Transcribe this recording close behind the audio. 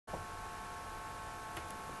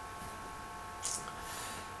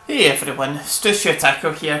Hey everyone, it's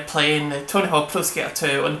T.H.P.S here playing the Tony Hawk Pro Skater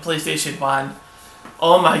 2 on the PlayStation 1.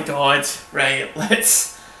 Oh my god, right,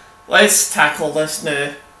 let's tackle this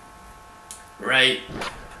now. Right.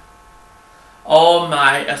 Oh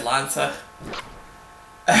my Atlanta.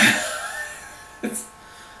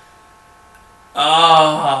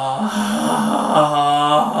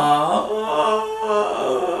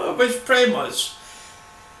 Which pretty much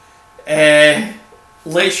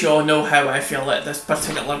lets you all know how I feel at this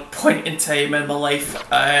particular point in time in my life.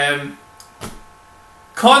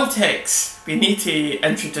 Context. We need to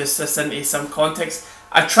introduce this into some context.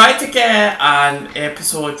 I tried to get an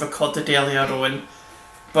episode recorded earlier on,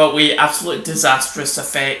 but with absolute disastrous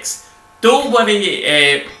effects. Don't worry,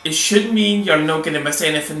 it should mean you're not going to miss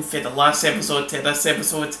anything from the last episode to this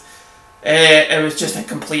episode. It was just a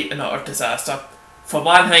complete and utter disaster. For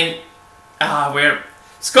one thing, where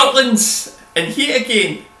Scotland's in heat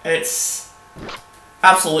again. It's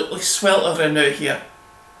absolutely sweltering out here.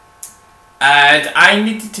 And I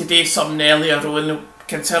needed to do something earlier on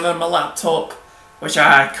concerning my laptop, which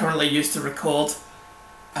I currently use to record.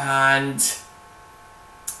 And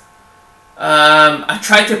I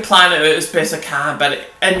tried to plan it out as best I can, but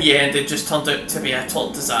in the end it just turned out to be a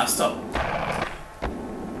total disaster.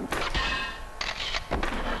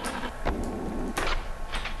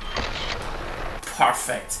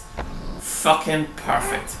 Perfect. Fucking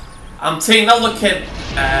perfect. I'm taking a look at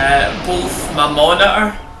both my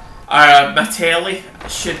monitor, or my telly,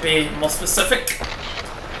 should be more specific,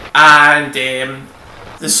 and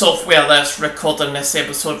the software that's recording this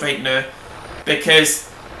episode right now, because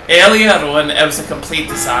earlier on it was a complete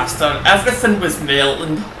disaster. Everything was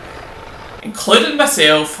melting, including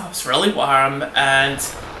myself. It was really warm, and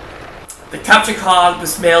the capture card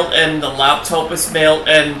was melting, the laptop was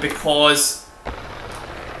melting because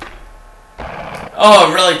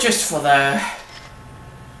really, just for the...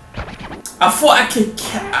 I thought I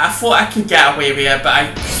could get away with it, but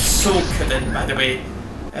I so couldn't, by the way.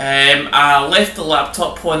 I left the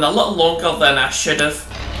laptop on a little longer than I should have.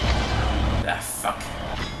 Fuck.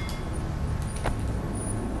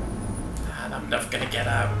 And I'm never gonna get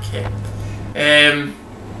out, okay.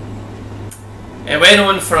 It went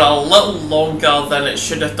on for a little longer than it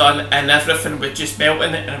should have done, and everything was just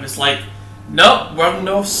melting, and it was like, no, we're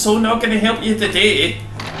not going to help you today.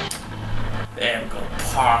 There we go,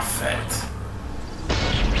 perfect.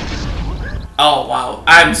 Oh wow,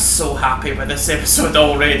 I'm so happy with this episode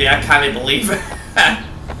already, I can't believe it.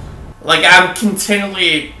 Like, I'm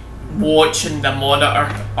continually watching the monitor,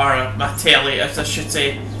 or my telly as I should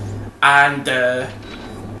say, and the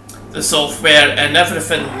software, and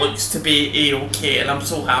everything looks to be a-okay, and I'm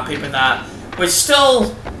so happy with that. Which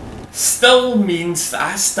still means that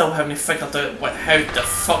I still haven't figured out how the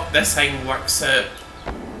fuck this thing works out.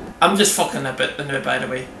 I'm just fucking a bit now, by the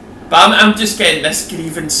way. But I'm just getting this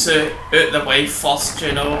grievance out the way first,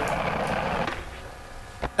 you know.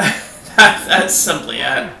 That's simply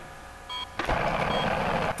it.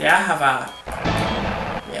 Do I have a...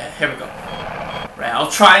 Yeah, here we go. Right, I'll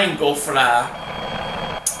try and go for a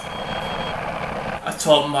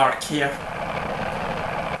top mark here.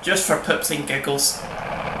 Just for pips and giggles.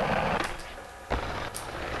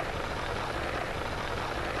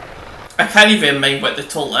 I can't even mind what the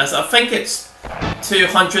total is. I think it's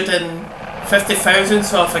 250,000,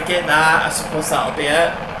 so if I get that, I suppose that'll be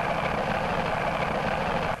it.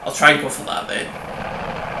 I'll try and go for that then.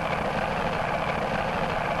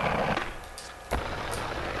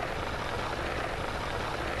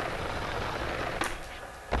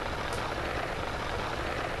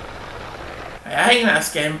 I think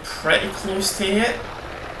that's getting pretty close to it.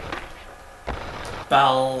 But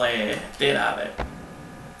I'll do that bit.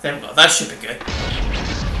 There we go, that should be good.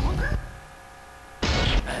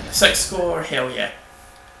 And the 6th score, hell yeah.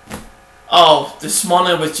 Oh, this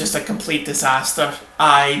morning was just a complete disaster.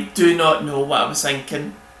 I do not know what I was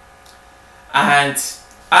thinking. And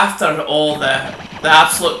after all the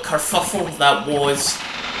absolute kerfuffle that was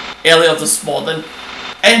earlier this morning,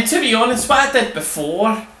 and to be honest, what I did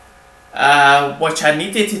before, which I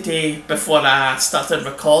needed to do before I started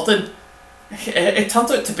recording, it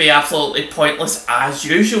turned out to be absolutely pointless as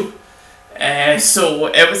usual. So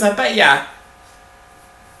it was a bit, yeah.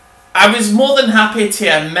 I was more than happy to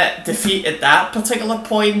admit defeat at that particular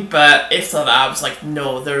point, but after that I was like,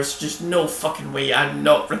 no, there's just no fucking way I'm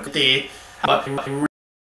not recording. But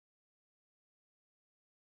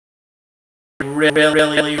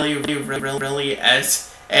really is.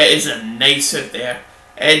 It is nice out there.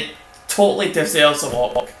 It totally deserves a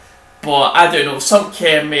walk. But I don't know, some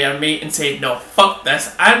came here, mate, and said, no, fuck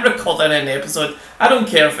this, I'm recording an episode. I don't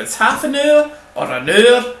care if it's half an hour, or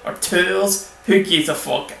 2 hours, Who gives a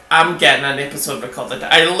fuck? I'm getting an episode recorded.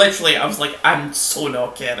 I was like, I'm so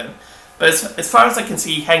not caring. But as far as I can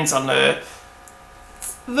see, things are now,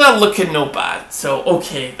 they're looking no bad. So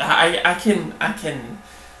okay, I can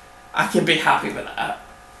be happy with that.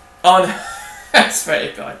 Oh, no, that's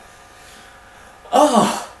very good.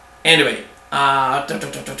 Oh, anyway, I'll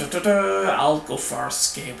go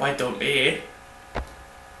first. Okay, why don't we?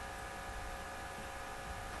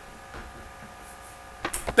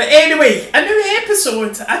 But anyway, a new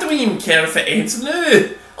episode. I don't even care if it ends now.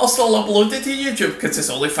 I'll still upload it to YouTube because it's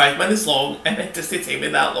only 5 minutes long, and it doesn't take me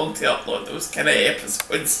that long to upload those kind of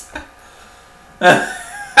episodes.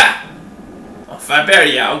 If I better,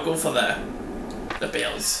 yeah, I'll go for the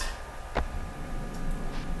bells.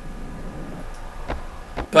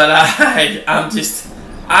 But I'm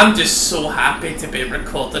just so happy to be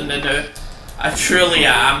recording it now. I truly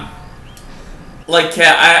am. Like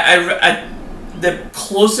the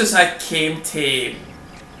closest I came to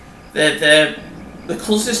the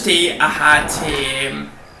closest day I had to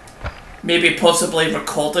maybe possibly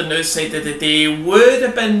recording this side of the day would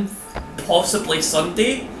have been possibly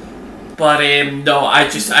Sunday. But no, I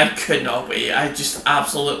could not wait. I just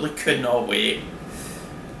absolutely could not wait.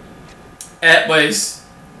 It was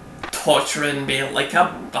torturing me like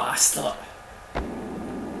a bastard.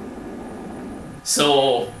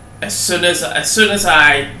 So as soon as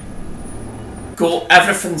I got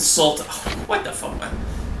everything sorted, what the fuck, man?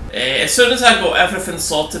 As soon as I got everything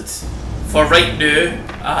sorted for right now,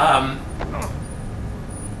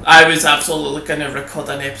 I was absolutely gonna record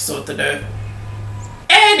an episode now.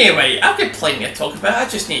 Anyway, I've got plenty to talk about. I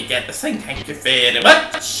just need to get the thing. Thank you very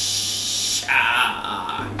much.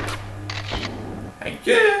 Thank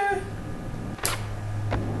you.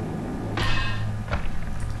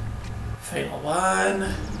 Final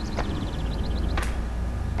one.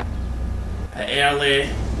 Bit early.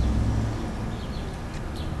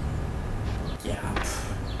 Yeah.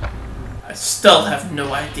 I still have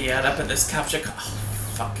no idea about this capture. Oh,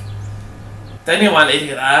 fuck. Didn't want to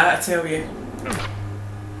do that, I tell you.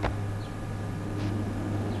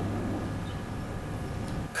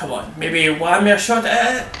 Come on, maybe one more shot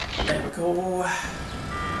at it. There we go.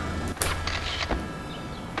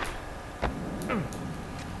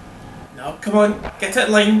 No, come on, get it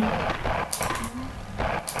in line.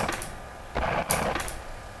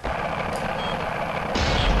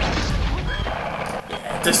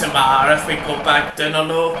 Yeah, it doesn't matter if we go back down or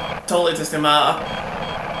no. Totally doesn't matter.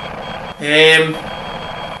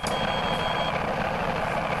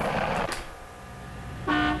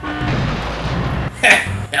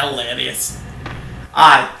 Hilarious.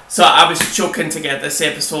 Aye, so I was joking to get this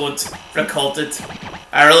episode recorded.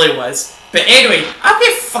 I really was. But anyway, I've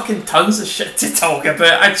got fucking tons of shit to talk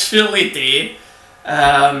about. I truly do.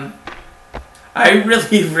 I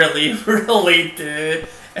really, really, really do.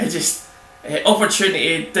 It just,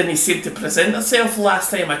 opportunity didn't seem to present itself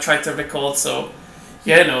last time I tried to record, so,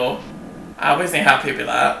 you know, I wasn't happy with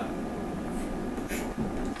that.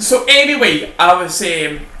 So anyway, I was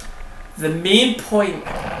saying, the main point,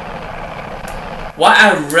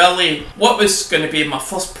 what was going to be my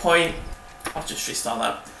first point, I'll just restart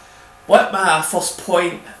that. What my first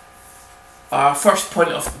point of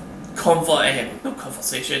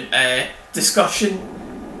discussion,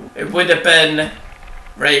 it would have been,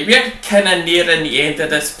 right, we're kind of nearing the end of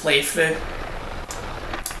this playthrough.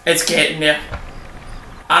 It's getting there.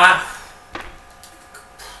 Wow.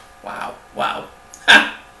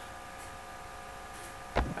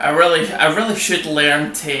 I really should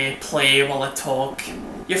learn to play while I talk.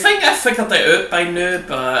 You think I figured it out by now,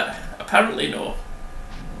 but apparently no.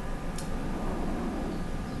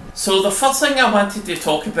 So the first thing I wanted to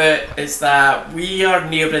talk about is that we are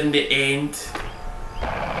nearing the end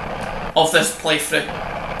of this playthrough.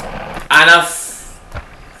 And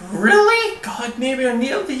really? God, maybe I'm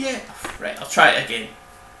near the end. Right, I'll try it again.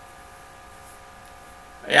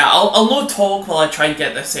 Yeah, I'll no talk while I try and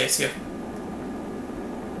get this here.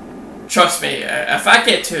 Trust me, if I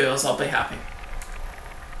get 2 hours, I'll be happy.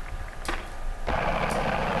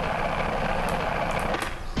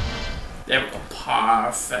 There we go.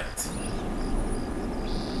 Perfect.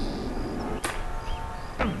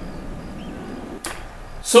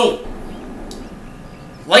 So,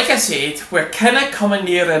 like I said, we're kind of coming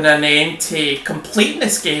near an end to completing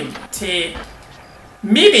this game, to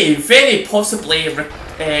maybe very possibly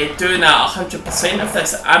doing 100% of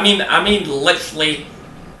this. I mean literally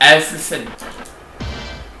everything.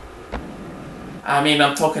 I mean,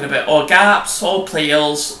 I'm talking about all gaps, all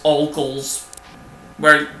players, all goals.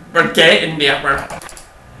 We're getting there. We're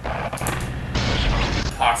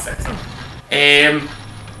perfect.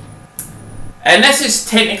 And this is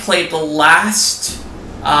technically the last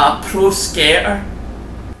pro skater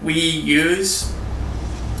we use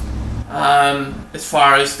as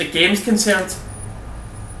far as the game's concerned.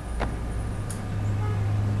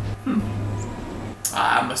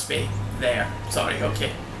 I must be there. Sorry,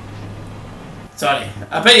 okay. Sorry,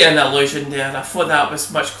 a bit of an illusion there. I thought that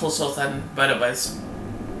was much closer than what it was.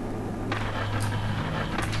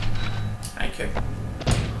 Thank you.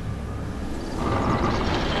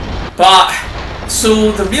 But,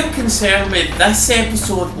 so the real concern with this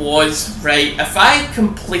episode was, right, if I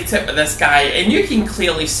complete it with this guy, and you can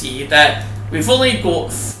clearly see that we've only got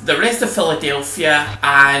the rest of Philadelphia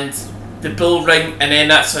and the Bull Ring, and then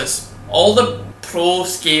that's us. All the pro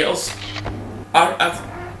skaters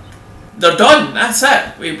they're done, that's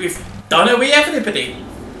it. We've done away everybody.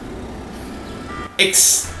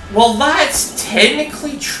 Well, that's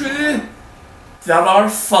technically true. There are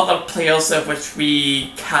further players of which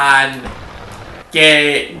we can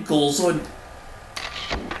get goals on.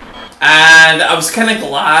 And I was kind of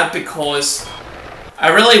glad because I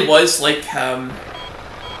really was like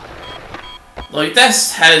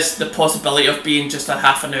this has the possibility of being just a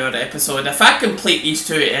half an hour episode. If I complete these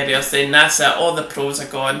two areas, then that's it, all the pros are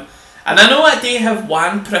gone. And I know I do have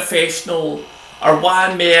one professional or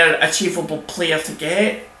one more achievable player to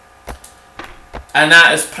get, and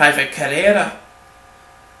that is Private Carrera.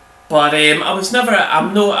 But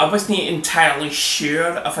I wasn't entirely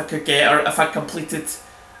sure if I could get, or if I completed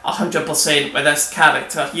 100% with this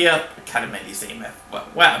character here. I can't remember his name,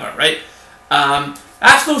 whatever, right?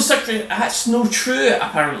 That's no secret. That's no true,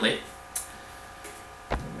 apparently.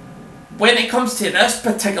 When it comes to this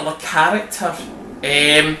particular character,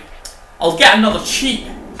 I'll get another cheat,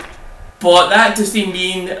 but that doesn't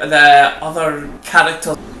mean the other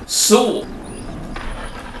character. So,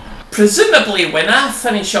 presumably, when I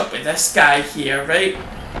finish up with this guy here, right?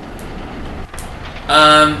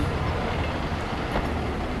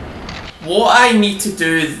 What I need to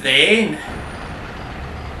do then,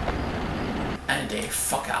 and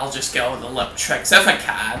fuck it, I'll just get all the lip tricks if I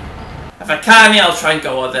can. If I can, yeah, I'll try and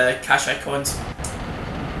go all the cash icons.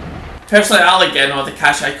 Personally, I like getting all the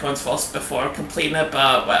cash icons first before completing it,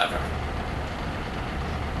 but whatever.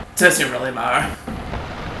 Doesn't really matter.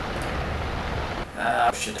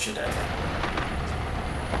 Should have.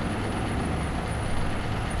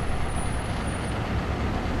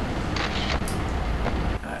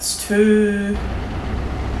 That's 2.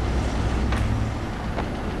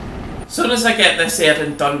 As soon as I get this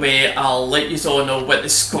errand done with, I'll let you all know what the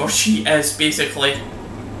score sheet is, basically.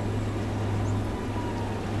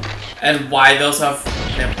 And why those have...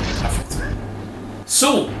 Yeah, perfect.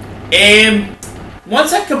 So,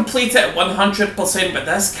 once I complete it 100% with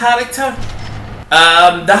this character,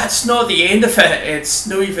 that's not the end of it. It's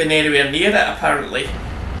not even anywhere near it, apparently.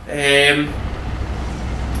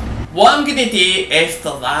 What I'm going to do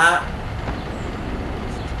after that...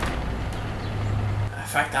 In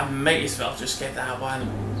fact, I might as well just get that one.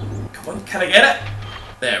 Come on, can I get it?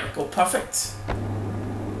 There we go, perfect.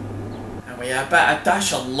 And we have a bit of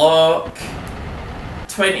dash of luck.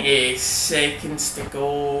 20 seconds to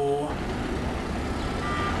go.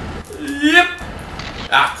 Yep.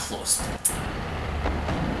 Ah, close.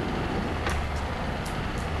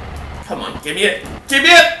 Come on, give me it. Give me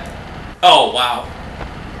it! Oh, wow.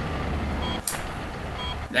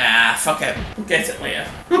 Nah, fuck it. We'll get it later.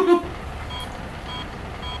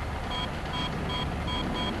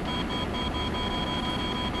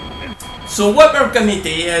 So what we're going to do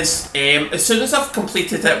is, as soon as I've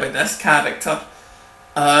completed it with this character,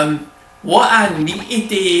 what I need to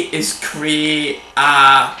do is create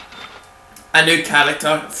a new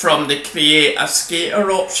character from the create a skater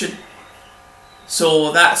option.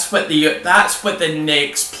 So that's what the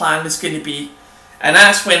next plan is going to be. And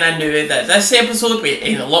that's when I knew that this episode, with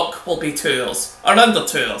any luck, will be 2 hours. Or under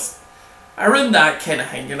 2 hours. Around that kind of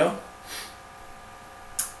thing, you know.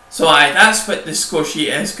 So that's what the score sheet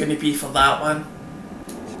is going to be for that one.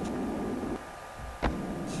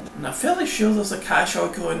 And I'm fairly sure there's a cash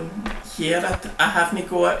icon here that I haven't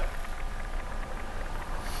got.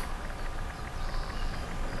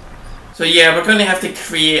 So yeah, we're going to have to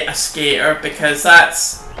create a skater because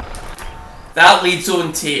that leads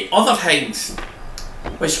on to other things.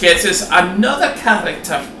 Which gets us another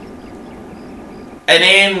character. And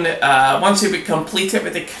then once we complete it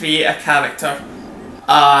with the create a character,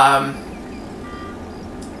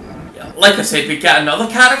 like I said, we get another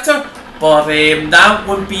character, but that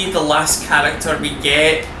won't be the last character we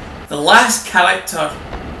get. The last character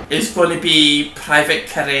is going to be Private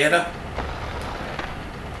Carrera.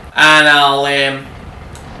 And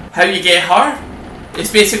how you get her is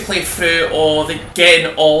basically through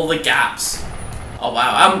getting all the gaps. Oh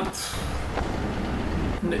wow, I'm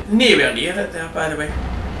nowhere near it there, by the way.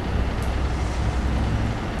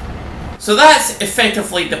 So that's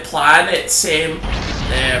effectively the plan. It's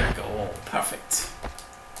there we go, perfect.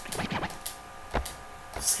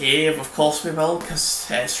 Save, of course we will, because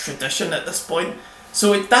it's tradition at this point.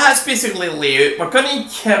 So that's basically layout. We're going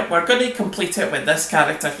to complete it with this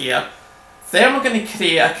character here. Then we're going to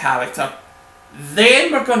create a character.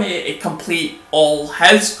 Then we're going to complete all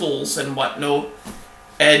his goals and whatnot.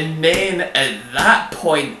 And then at that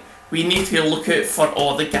point, we need to look out for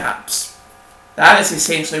all the gaps. That is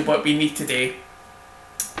essentially what we need to do.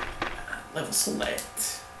 Level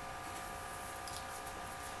select.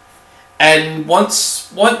 And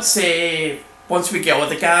once we get all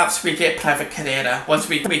the gaps, we get private Carrera.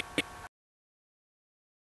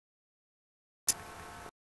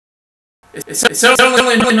 It's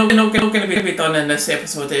certainly not going to be done in this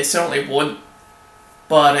episode. It certainly won't.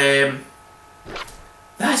 But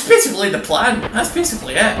that's basically the plan. That's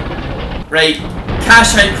basically it. Right,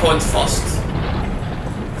 cash out coins first.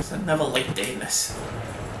 I never liked doing this.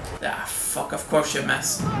 Ah, fuck, of course you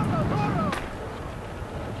miss.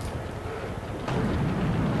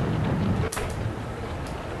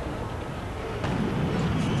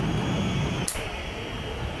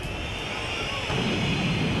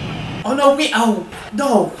 Oh no, wait, oh,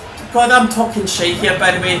 no. God, I'm talking shit here,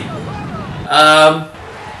 by the way.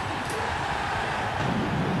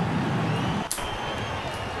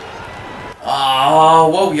 Oh,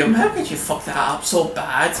 William, how could you fuck that up so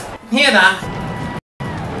bad? Hear that?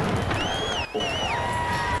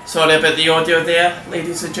 Sorry about the audio there,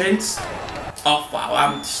 ladies and gents. Oh, wow,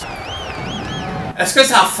 I'm just... It's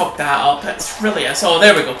because I fucked that up, it's really is. Oh,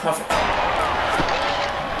 there we go, perfect.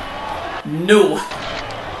 No.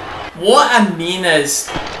 What I mean is,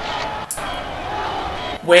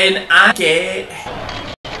 when I get...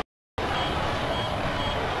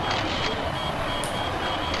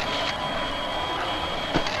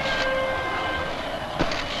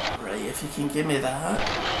 Right, if you can give me that.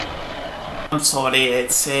 I'm sorry,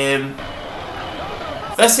 it's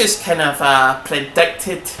this is kind of a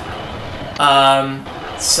predicted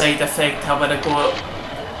side effect. I'm gonna go...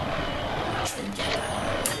 Try and get that.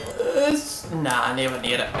 Nah, never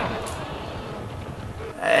near it.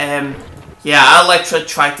 Yeah, I literally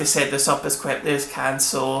tried to set this up as quickly as can,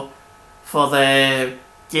 so for the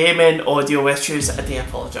gaming audio issues, I do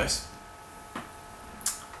apologise.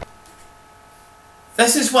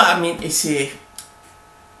 This is what I mean to say.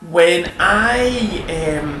 When I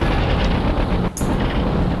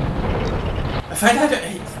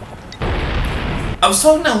was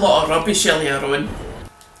talking a lot of rubbish earlier on.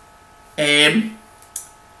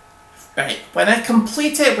 Right, when I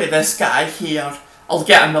complete it with this guy here, I'll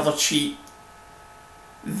get another cheat.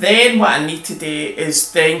 Then what I need to do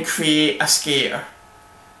is then create a skater.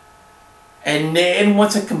 And then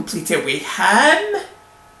once I complete it with him,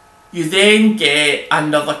 you then get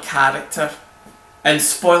another character. And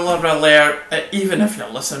spoiler alert, even if you're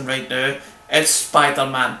listening right now, it's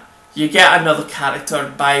Spider-Man. You get another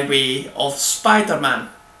character by way of Spider-Man.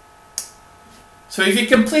 So if you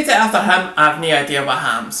complete it after him, I have no idea what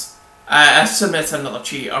happens. I assume it's another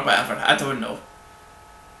cheat or whatever, I don't know.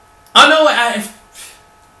 Oh no,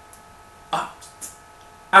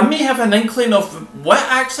 I may have an inkling of what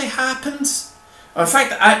actually happens. In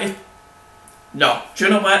fact, no, do you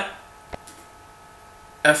know what?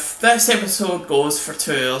 If this episode goes for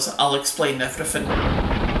 2 hours, I'll explain everything.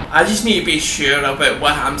 I just need to be sure about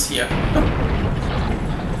what happens here.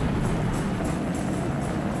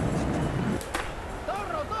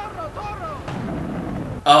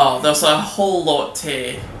 Oh, there's a whole lot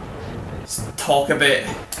to talk about.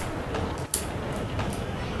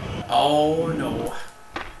 Oh no.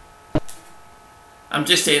 I'm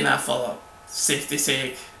just saying that for safety's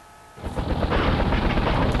sake.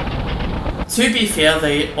 To be fair,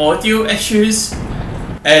 the audio issues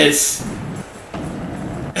is...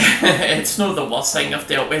 it's not the worst thing I've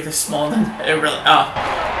dealt with this morning. It really...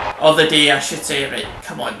 or the day I should say. Right,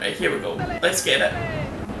 come on, right, here we go. Let's get it.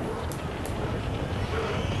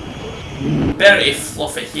 Better to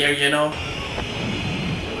fluff it here, you know.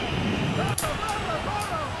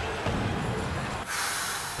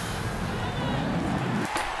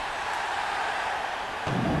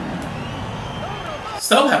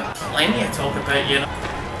 Still have plenty to talk about, you know.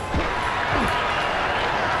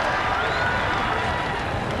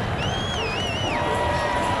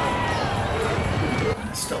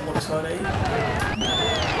 It still looks alright.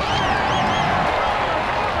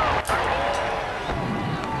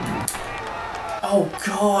 Oh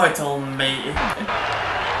God almighty.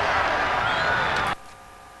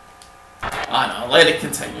 Oh no, let it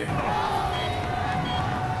continue.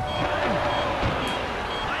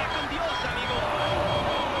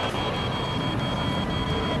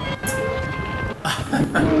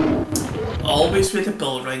 Always with the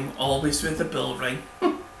bell ring, always with the bell ring.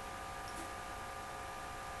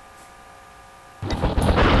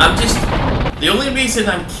 I'm just... The only reason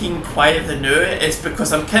I'm keeping quiet the new is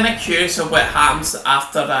because I'm kind of curious of what happens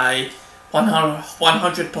after I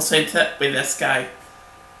 100% hit with this guy.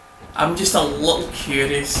 I'm just a little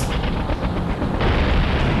curious.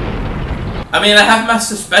 I mean, I have my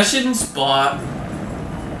suspicions, but...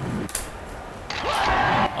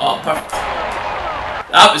 Oh, perfect.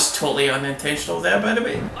 That was totally unintentional there, by the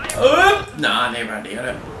way. Oh, nah, never near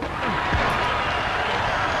it.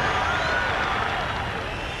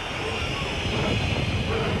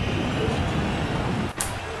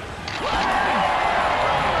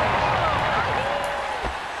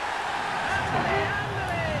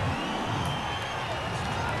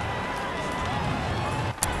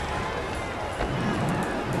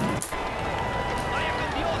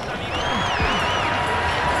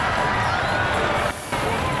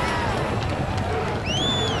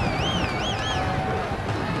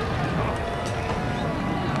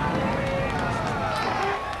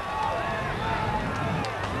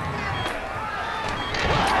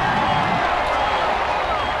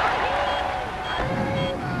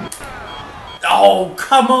 Oh,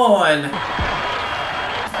 come on!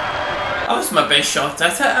 That was my best shot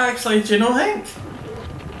at it, actually, do you know, Hank?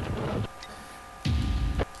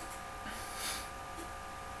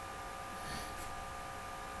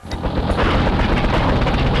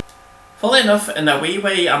 Funnily enough, in a wee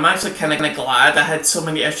way, I'm actually kind of glad I had so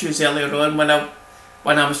many issues earlier on when I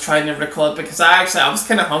was trying to record, because I was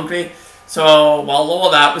kind of hungry. So while all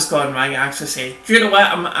of that was going wrong, I actually say, do you know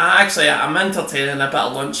what? I'm entertaining a bit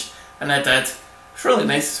of lunch, and I did. It's really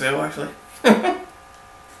nice as well, actually.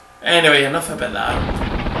 Anyway, enough about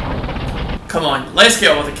that. Come on, let's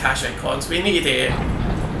get all the cash icons. We need it.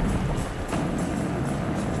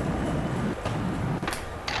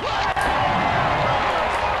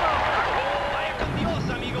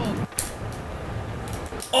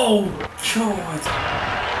 Oh, God.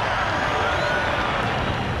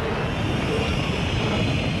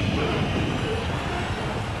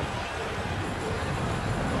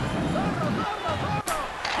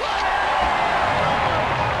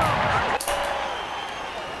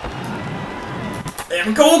 There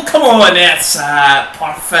we go, come on, that's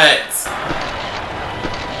perfect.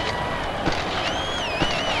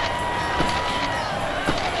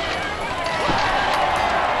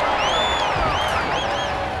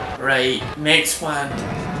 Right, next one.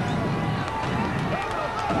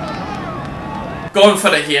 Going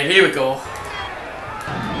for it here we go.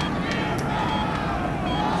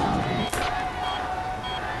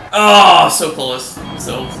 Oh, so close,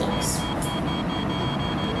 so close.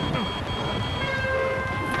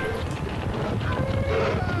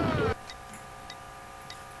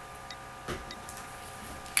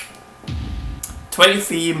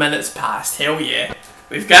 $23 past, hell yeah.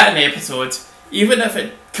 We've got an episode. Even if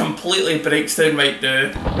it completely breaks down right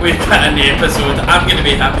now, we've got an episode. I'm going to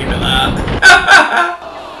be happy with that.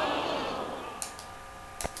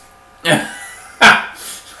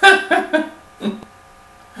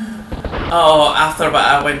 Oh, after what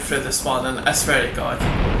I went through this morning, I swear to God.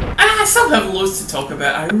 And I still have loads to talk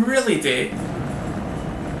about, I really do.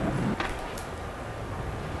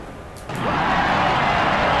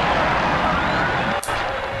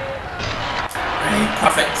 Right,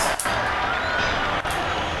 perfect.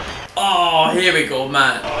 Oh, here we go,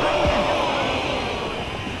 man.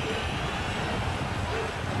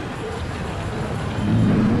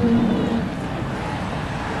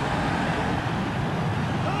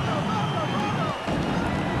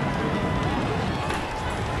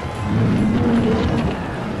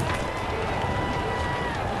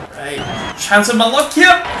 Right, chance of my luck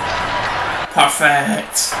here.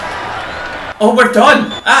 Perfect. Oh, we're done.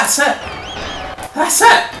 That's it. That's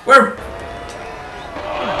it. We're...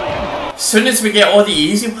 As soon as we get all the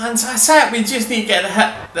easy ones, that's it. We just need to get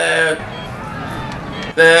hit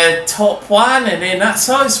the top one, and then that's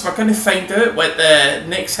us. We're going to find out what the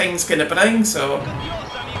next thing's going to bring, so...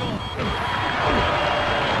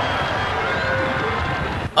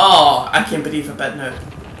 Oh, I can breathe a bit now.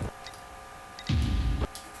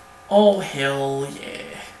 Oh, hell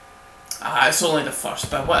yeah. Ah, it's only the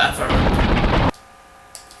first, but whatever.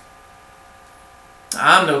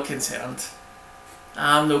 I'm no concerned.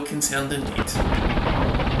 I'm no concerned indeed.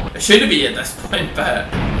 I should be at this point, but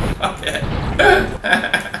okay.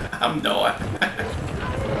 I'm not.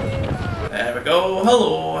 There we go.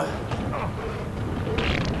 Hello.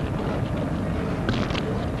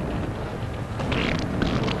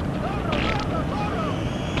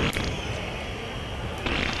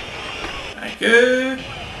 Thank you.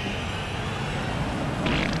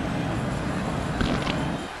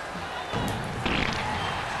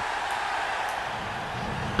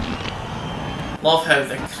 Love how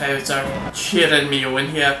the crowds are cheering me on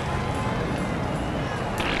here.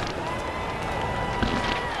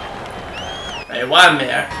 Right, one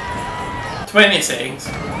there. 20 seconds.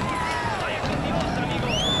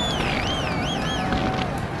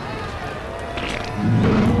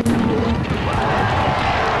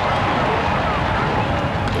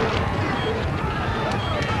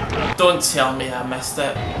 Don't tell me I missed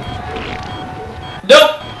it.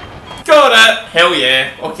 Nope! Got it! Hell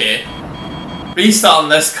yeah, okay. Restarting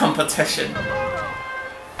this competition.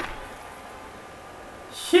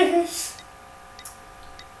 Yes!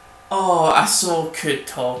 Oh, I so could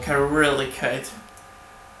talk, I really could.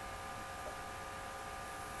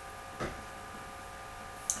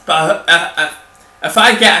 But if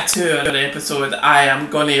I get a 2-hour episode, I am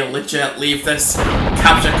gonna legit leave this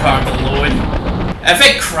capture card alone. If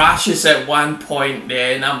it crashes at one point,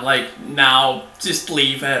 then I'm like, no, just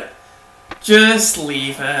leave it. Just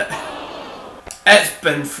leave it. It's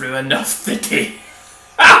been through enough today.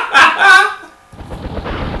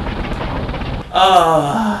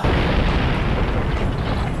 Oh.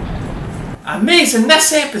 Amazing,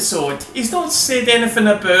 this episode. He's not said anything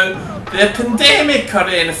about the pandemic or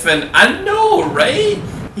anything. I know, right?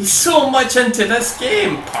 He's so much into this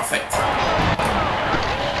game. Perfect.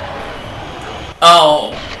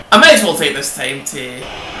 Oh, I might as well take this time to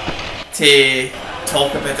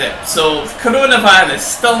talk about it. So, coronavirus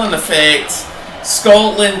still in effect.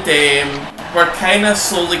 Scotland, we're kind of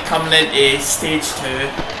slowly coming into stage 2.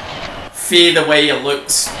 For the way it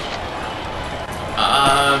looks.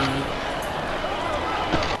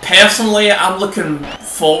 Personally, I'm looking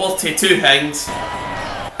forward to 2 things.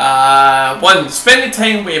 One, spending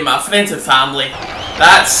time with my friends and family.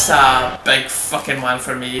 That's a big fucking one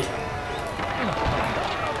for me.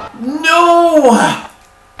 No!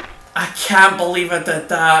 I can't believe I did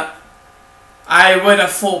that. I would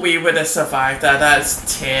have thought we would have survived that.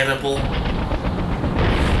 That's terrible.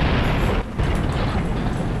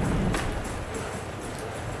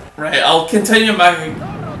 Right, I'll continue my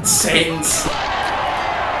sentence.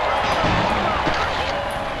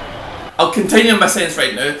 I'll continue my sentence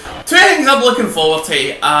right now. 2 things I'm looking forward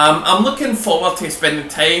to. I'm looking forward to spending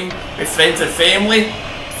time with friends and family.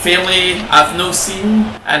 Family I've not seen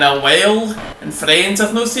in a while, and friends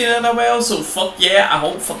I've not seen in a while, so fuck yeah, I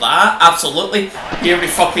hope for that, absolutely. Here we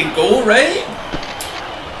fucking go, right?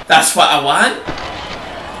 That's what I want.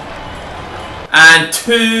 And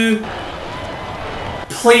 2,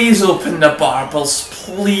 please open the barbers,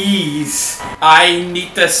 please. I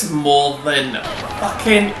need this more than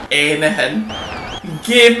fucking anything.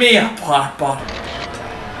 Give me a barber.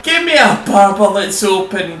 Give me a barber that's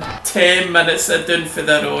open 10 minutes down for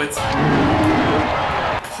the road.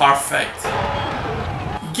 Perfect.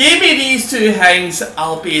 Give me these 2 things,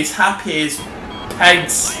 I'll be as happy as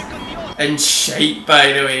pigs and shite,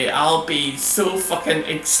 by the way. I'll be so fucking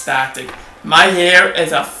ecstatic. My hair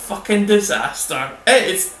is a fucking disaster. It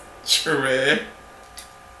is true.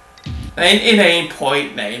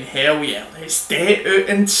 99.9, hell yeah. Let's stay out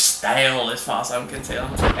in style as far as I'm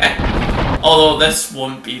concerned. Although this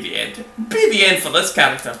won't be the end. Be the end for this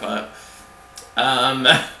character, but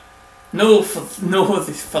no for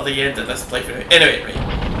the end of this playthrough. Anyway,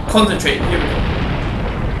 right. Concentrate, here we go.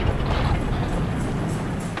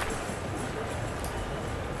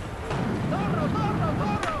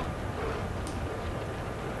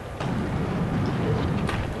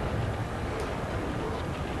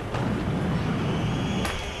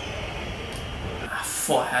 I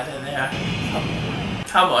thought I had it there.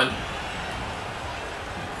 Come on.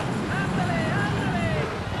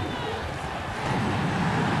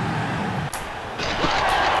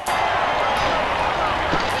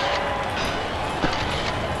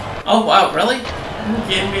 Oh wow, really? You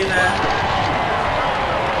gave me that.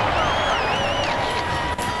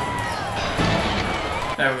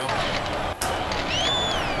 There we go.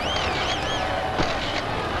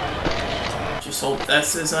 Just hope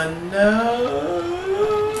this is enough.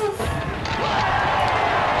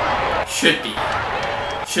 Should be.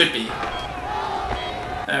 Should be.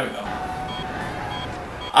 There we go.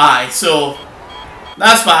 Aye, so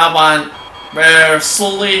that's what I want. We're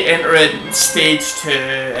slowly entering stage 2,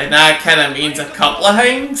 and that kind of means a couple of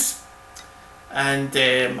things. And,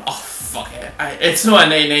 oh fuck it. It's not a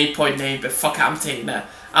 99.9, but fuck it, I'm taking it.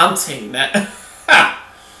 I'm taking it.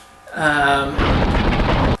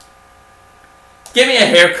 Give me a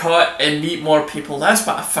haircut and meet more people. That's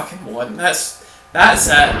what I fucking want. That's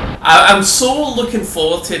it. I'm so looking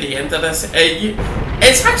forward to the end of this.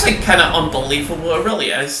 It's actually kind of unbelievable. It really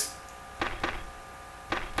is.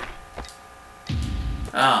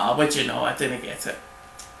 Ah, would you know? I didn't get it.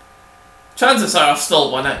 Chances are I've still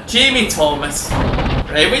won it. Jamie Thomas.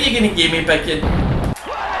 Right, when are you gonna give me biggin?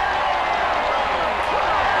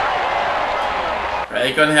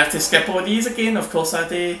 Right, gonna have to skip all these again, of course I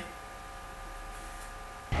do.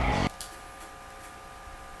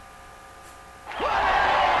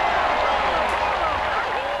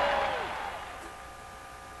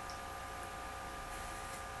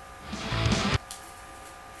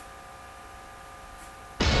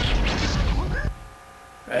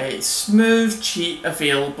 Right, smooth cheat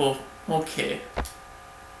available. Okay.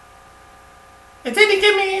 It didn't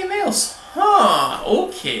give me anything else. Huh,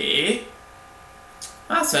 okay.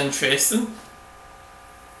 That's interesting.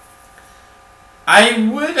 I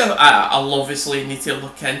would have, I'll obviously need to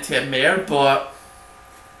look into it more, but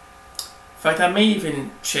in fact I may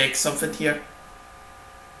even check something here.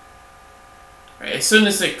 Right, as soon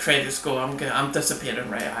as the credits go, I'm disappearing.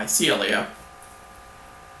 Right, I see you later.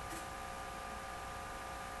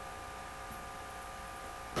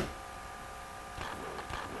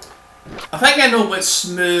 I think I know what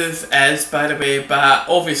smooth is, by the way, but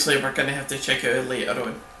obviously we're going to have to check it out later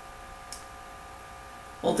on.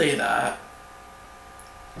 We'll do that.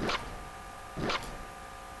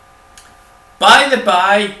 By the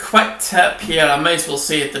by, quick tip here, I might as well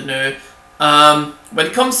say it now. When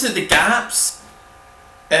it comes to the gaps,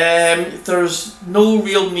 there's no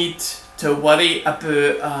real need to worry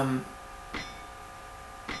about,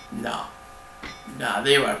 nah,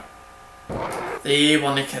 they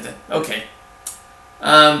weren't kidding. Okay.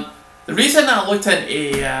 The reason I looked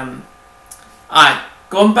into,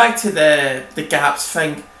 going back to the gaps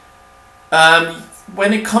thing,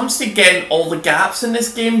 when it comes to getting all the gaps in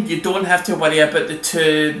this game, you don't have to worry about the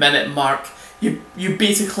 2-minute mark. You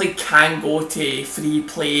basically can go to free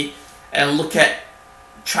play and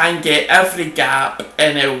try and get every gap,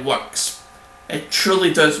 and it works. It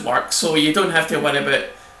truly does work, so you don't have to worry about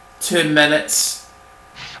 2 minutes.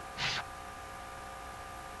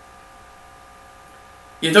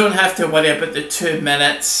 You don't have to worry about the 2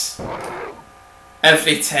 minutes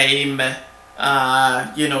every time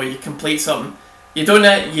you complete something. You don't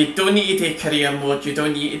need to do career mode, you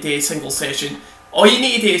don't need to do single session. All you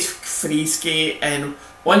need to do is free skate, and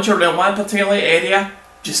once you're in one particular area,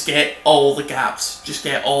 just get all the gaps. Just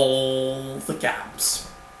get all the gaps.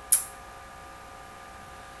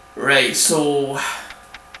 Right, so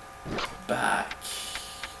back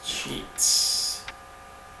cheats.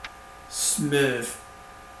 Smooth.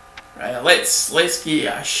 Right, let's give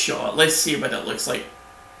it a shot. Let's see what it looks like.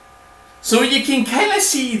 So you can kind of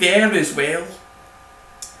see there as well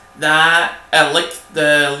that like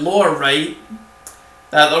the lower right,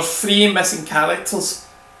 that there's 3 missing characters.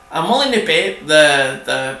 I'm willing to bet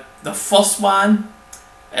the first one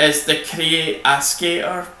is the Create a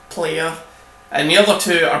Skater player, and the other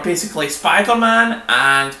 2 are basically Spider-Man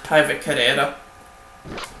and Private Carrera.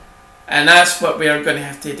 And that's what we are going to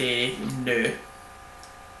have to do now.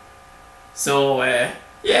 So,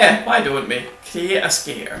 yeah, why don't we? Create a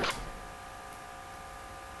skater.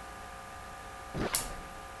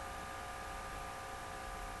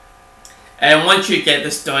 And once you get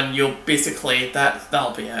this done, you'll basically,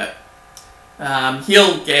 that'll be it.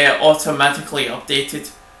 He'll get automatically updated.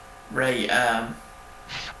 Right,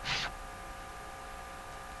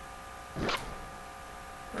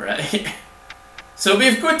 right. So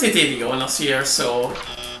we've got to do the honors here, so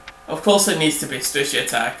of course it needs to be Sushi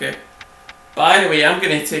Otaku. By the way, I'm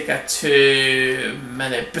going to take a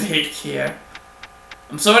 2-minute break here.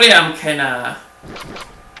 I'm sorry I'm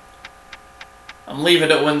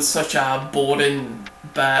leaving it on such a boring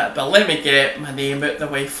bit, but let me get my name out the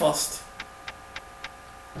way first.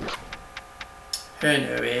 Who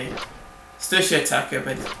knew, eh? Sushi Otaku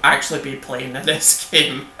would actually be playing in this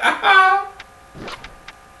game.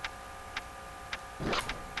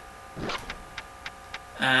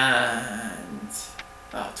 And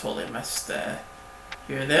I totally missed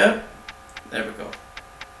here there. There we go.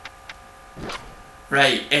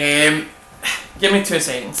 Right, give me 2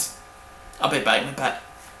 seconds. I'll be back in a bit.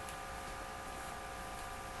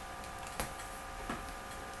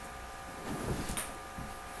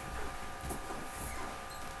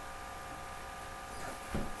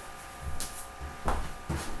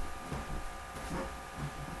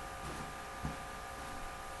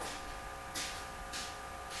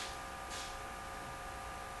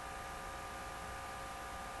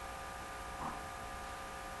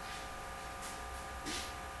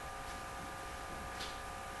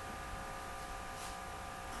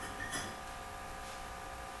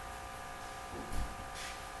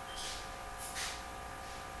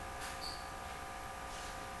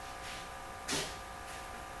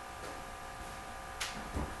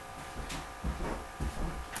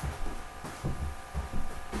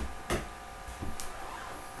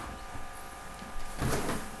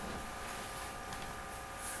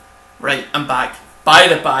 Right, I'm back. By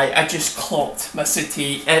the by, I just clocked my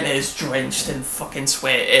city. It is drenched in fucking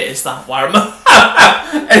sweat. It is that warm.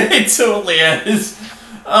 It totally is.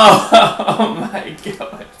 Oh my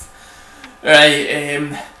god.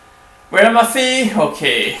 Right, where am I fee?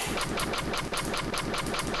 Okay.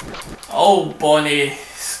 Oh, Bonnie,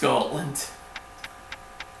 Scotland.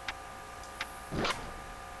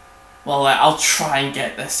 Well, I'll try and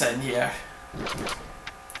get this in here.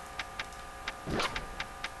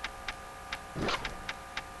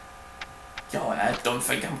 Yo, I don't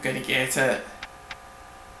think I'm gonna get it.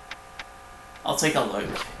 I'll take a look.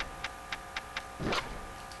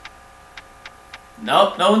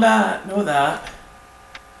 Nope, no that, no that.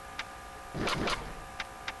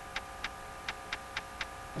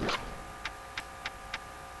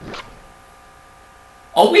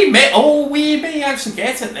 Oh, we may actually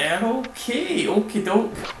get it there. Okay, okie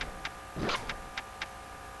doke.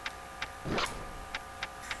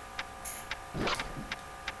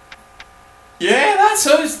 Yeah, that's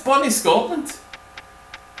how it's Bonnie, Scotland.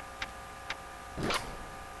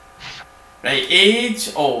 Right,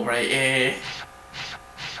 age. Oh, right.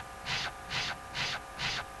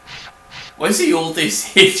 What's the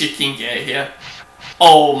oldest age you can get here?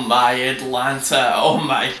 Oh my Atlanta. Oh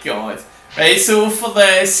my god. Right, so for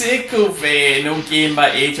the sake of no giving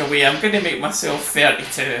my age away, I'm going to make myself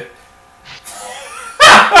 32.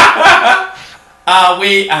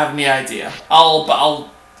 Wait, I have no idea.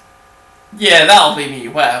 Yeah, that'll be me,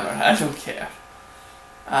 whatever, I don't care.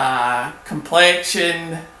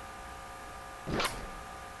 Complexion.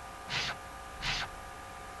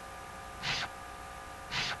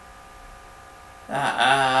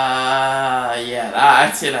 Yeah,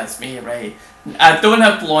 I'd say that's me, right. I don't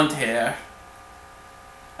have blonde hair.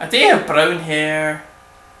 I do have brown hair.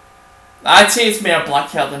 I'd say it's more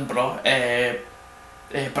black hair than brown,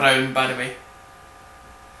 by the way.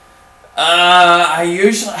 I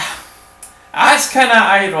usually... That's kind of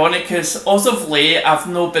ironic, because as of late, I've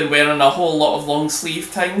not been wearing a whole lot of long sleeve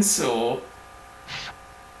things, so...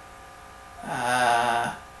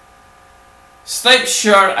 Striped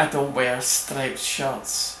shirt, I don't wear striped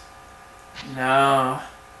shirts. No.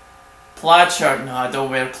 Plaid shirt, no, I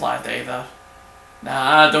don't wear plaid either.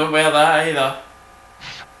 Nah, I don't wear that either.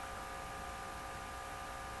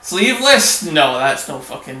 Sleeveless? No, that's no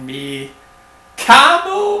fucking me.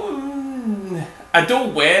 Camo? I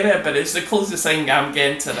don't wear it, but it's the closest thing I'm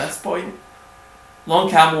getting to this point. Long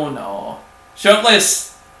camo? No.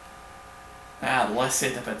 Shirtless? The less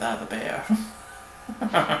said about that, the better.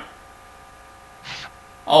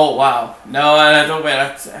 Oh, wow. No, I don't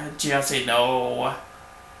wear a jersey. No.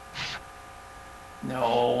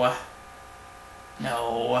 No.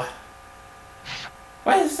 No.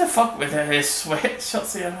 What is the fuck with his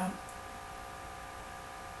sweatshirts here?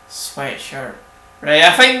 Sweatshirt. Right,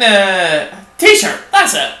 I think the t-shirt.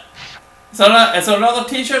 That's it. Is there other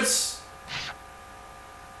t-shirts?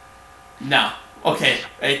 No. Okay.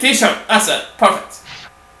 Right, t-shirt. That's it. Perfect.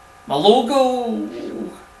 My logo.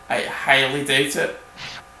 I highly doubt it.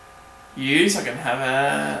 Use. I can have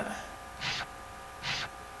it.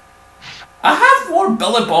 I have worn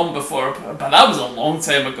Billabong before, but that was a long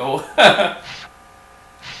time ago.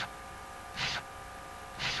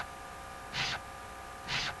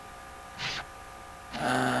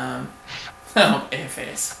 Oh,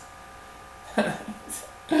 FS.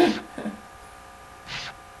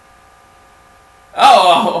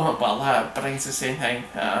 Oh, well, that brings the same thing.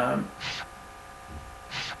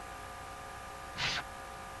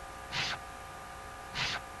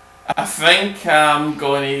 I think I'm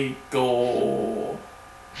going to go...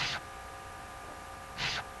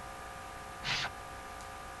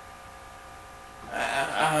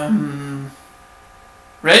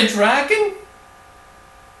 Red Dragon?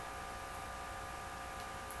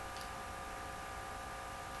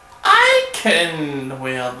 I can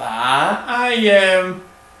wear that. I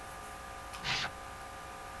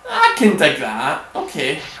can dig that.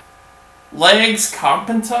 Okay. Legs,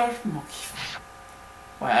 carpenter?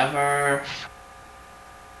 Whatever.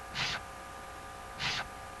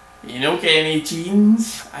 You don't get any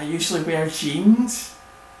jeans? I usually wear jeans.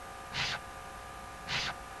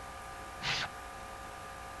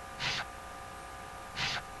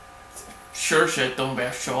 Sure shit, don't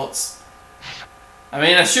wear shorts. I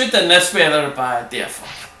mean, I should in this weather, but dear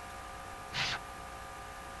fuck.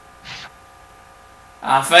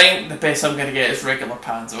 I think the best I'm gonna get is regular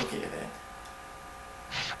pants. Okay then.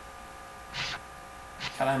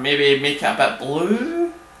 Can I maybe make it a bit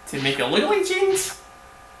blue to make it look like jeans?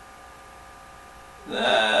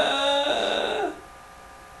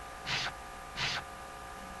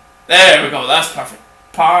 There we go, that's perfect.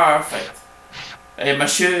 Perfect. My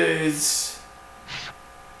shoes,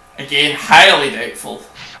 again, highly doubtful.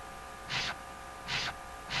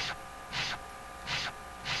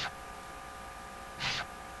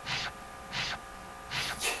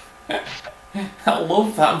 I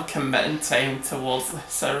love that I'm committing time towards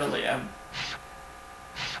this, I really am.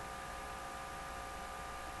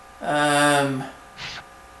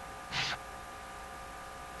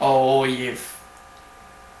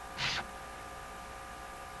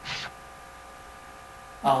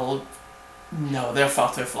 Oh, no, they're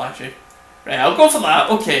far too flashy. Right, I'll go for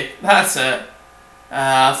that. Okay, that's it.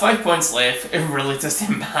 5 points left. It really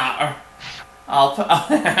doesn't matter. I'll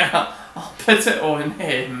put it on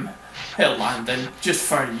Landon just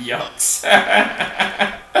for yucks.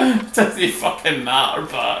 Doesn't fucking matter,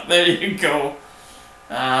 but there you go.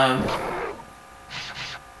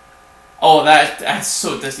 Oh, that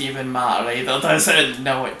so doesn't even matter either, does it?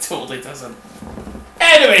 No, it totally doesn't.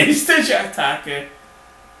 Anyways, to Otaku.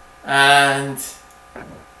 And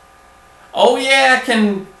oh yeah, I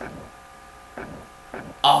can.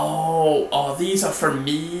 Oh, these are for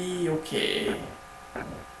me. Okay.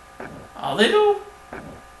 Are they though?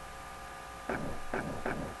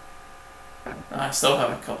 I still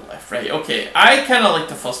have a couple left. Right. Okay. I kind of like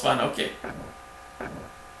the first one. Okay.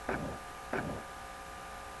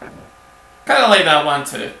 Kind of like that one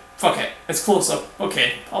too. Fuck it. It's closer.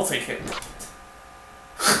 Okay. I'll take it.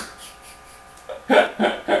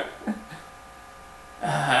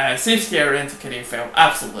 Safe scare into Korean film.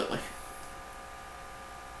 Absolutely.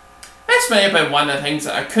 This may have been one of the things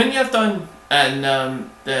that I couldn't have done in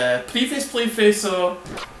the previous playthrough, so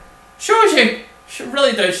shows you,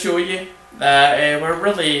 really does show you that we're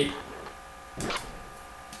really,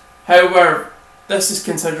 this is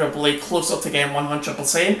considerably closer to getting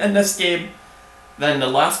 100% in this game than the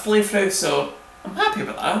last playthrough, so I'm happy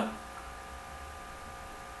with that.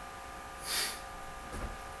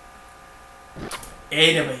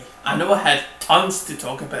 Anyway, I know I had tons to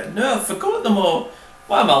talk about. No, I forgot them all.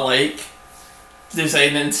 What am I like?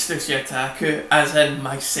 Designing Otaku, as in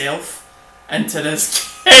myself, into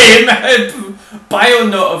this game. Bio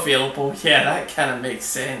not available. Yeah, that kind of makes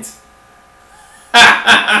sense.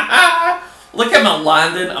 Look at my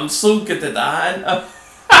landing. I'm so good at that.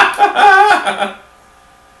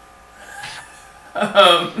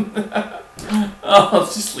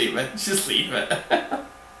 Oh, just leave it. Just leave it.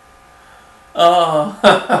 Oh.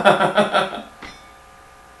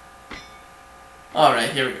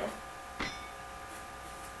 Alright, here we go.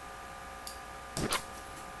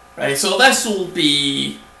 Right, so this will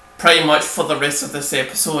be pretty much for the rest of this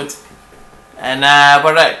episode. And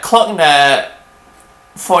we're clocking at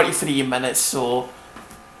 43 minutes, so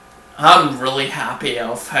I'm really happy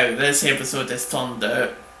of how this episode has turned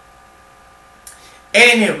out.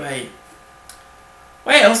 Anyway,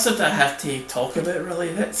 what else did I have to talk about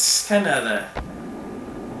really? That's kind of the...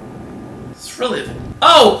 It's really the...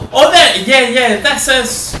 Oh, that, yeah, this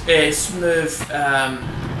is smooth,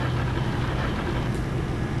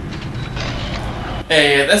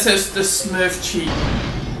 this is the smooth cheat,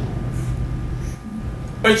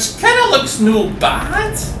 which kind of looks no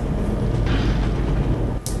bad.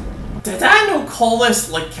 Did I not call this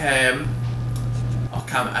like, oh,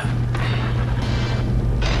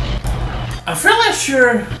 I'm fairly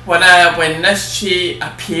sure when this cheat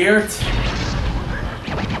appeared,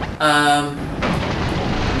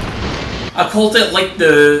 I called it like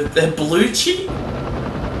the blue cheat.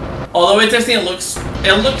 Although it doesn't it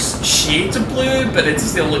looks shades of blue, but it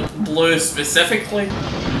doesn't look blue specifically.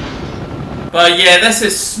 But yeah, this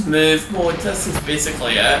is smooth mode. This is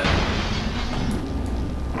basically it.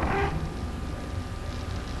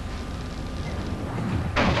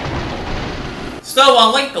 Still, I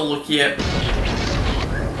like the look of it.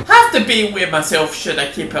 Have to debate with myself, should I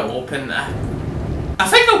keep it open? I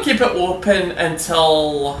think I'll keep it open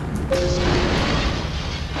until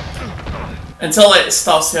it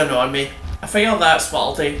starts to annoy me. I think that's what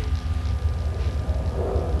I'll do.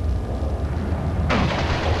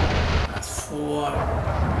 That's 4.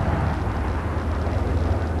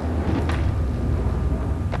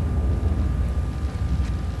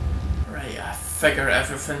 Right, I figure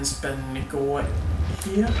everything's been going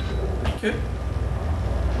here. Thank you.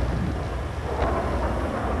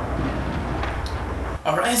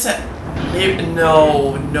 Or is it? Maybe,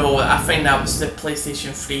 no, I think that was the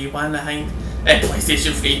PlayStation 3 one, I think.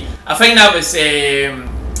 PlayStation 3. I think that was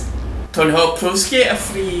Tony Hawk Pro Skater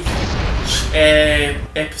 3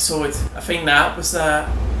 episode. I think that was that.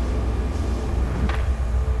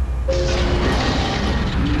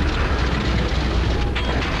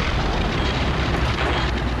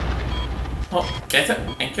 Oh, get it?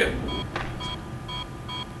 Thank you.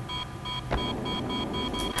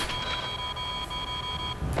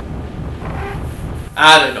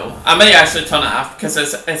 I don't know. I may actually turn it off because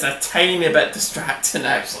it's a tiny bit distracting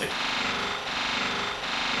actually.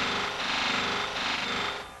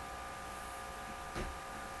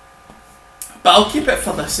 But I'll keep it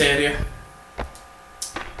for this area.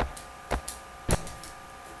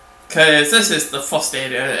 Because this is the first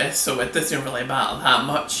area, so it doesn't really matter that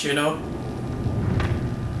much, you know.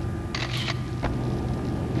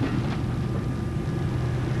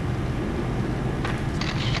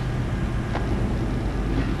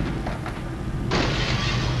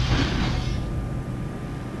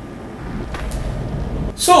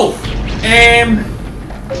 So,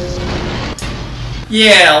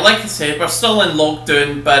 yeah, like I said, we're still in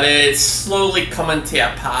lockdown, but it's slowly coming to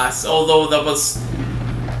a pass, although there was...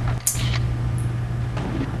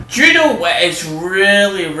 Do you know what is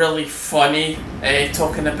really, really funny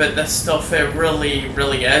talking about this stuff? It really,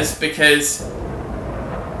 really is, because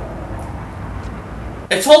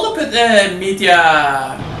it's all about the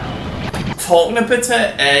media talking about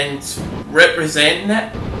it and representing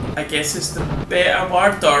it, I guess is the better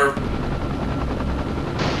word, or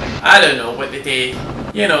I don't know what they do.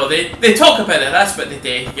 You know, they talk about it, that's what they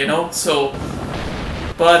do, you know, so,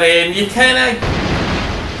 but you kind of,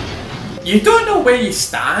 you don't know where you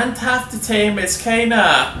stand half the time. It's kind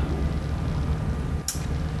of...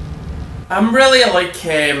 I'm really like...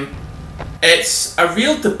 it's a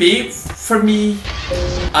real debate for me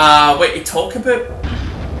what you talk about.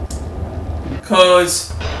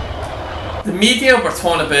 Because the media were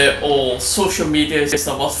talking about, oh, social media is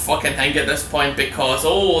the worst fucking thing at this point because,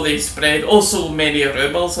 oh, they spread so many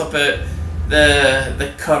rumours about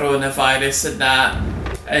the coronavirus and that.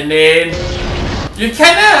 And then you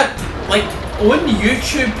kind of... Like, on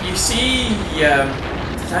YouTube, you see, did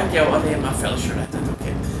I get out of there? I felt sure I did,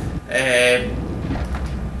 okay.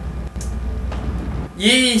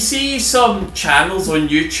 You see some channels on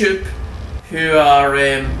YouTube who are,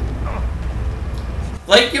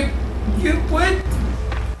 like, you would,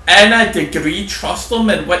 in a degree, trust them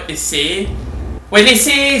in what they say. When they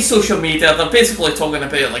say social media, they're basically talking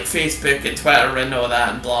about, like, Facebook and Twitter and all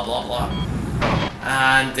that and blah, blah, blah.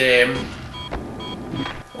 And,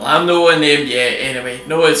 well, I'm no one named yet anyway.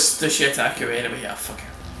 No, it's the Otaku anyway. Yeah, fuck it.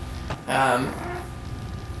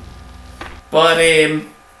 But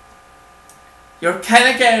you're kind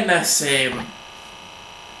of getting this.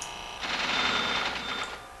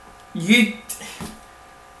 You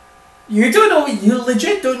don't know. You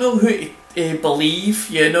legit don't know who to believe.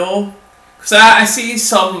 You know, because I see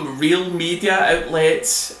some real media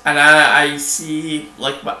outlets, and I see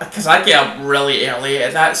like because I get up really early,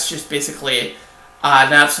 and that's just basically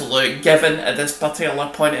an absolute given at this particular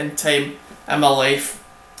point in time in my life.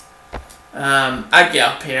 I get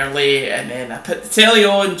up early and then I put the telly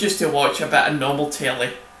on just to watch a bit of normal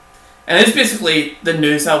telly. And it's basically the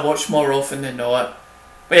news I watch more often than not.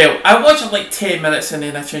 Well, I watch it like 10 minutes and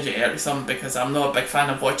then I change it to something because I'm not a big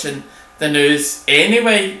fan of watching the news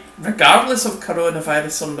anyway, regardless of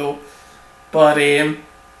coronavirus or no. But,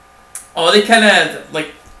 oh, they kind of,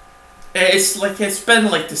 like, it's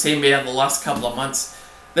been like the same way over the last couple of months.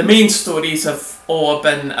 The main stories have all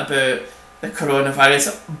been about the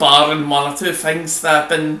coronavirus, barring one or two things that have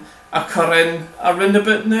been occurring around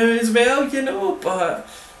about now as well, you know, but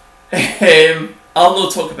I'll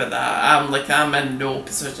not talk about that. I'm in no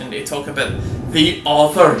position to talk about the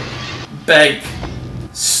other big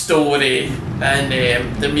story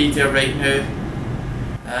in the media right now.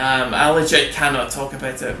 I legit cannot talk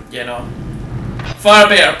about it, you know. Far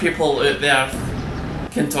better people out there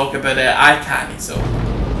can talk about it, I can't, so.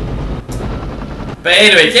 But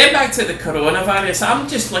anyway, getting back to the coronavirus, I'm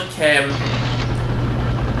just like, thank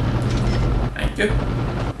you.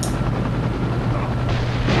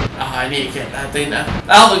 Oh, I need to get that, don't I?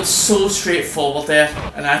 That looks so straightforward there,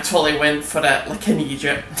 and I totally went for it like an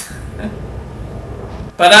idiot.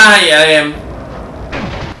 But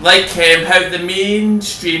like how the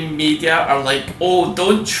mainstream media are like, oh,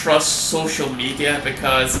 don't trust social media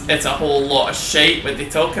because it's a whole lot of shit what they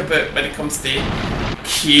talk about when it comes to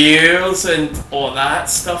cures and all that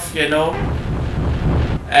stuff, you know.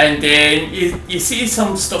 And then you see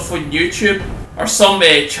some stuff on YouTube or some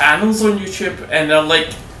channels on YouTube and they're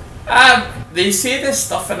like, they say this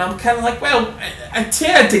stuff and I'm kind of like, well, to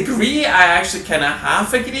a degree I actually kind of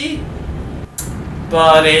half agree.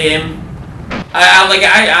 But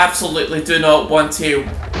I absolutely do not want to,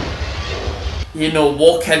 you know,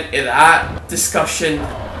 walk into that discussion.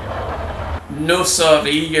 No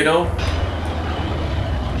sorry, you know.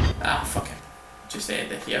 Ah, fuck it. Just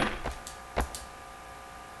end it here.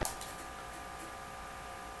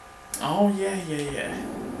 Oh, yeah.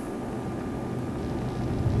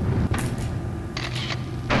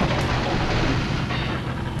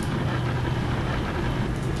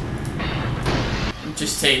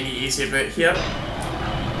 just taking the easy route here.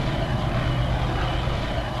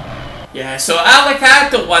 Yeah, so I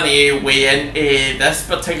don't want to weigh into this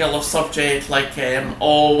particular subject like,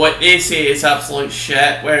 oh, what they say is absolute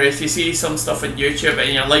shit, whereas you see some stuff on YouTube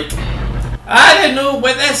and you're like, I don't know,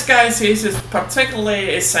 what this guy says is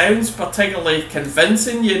it sounds particularly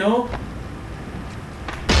convincing, you know?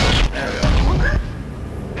 There we go.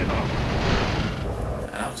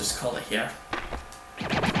 And I'll just call it here.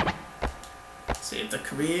 Save the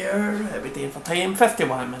career, everything for time,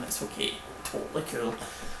 51 minutes, okay, totally cool.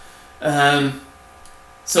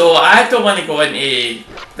 So I don't want to go into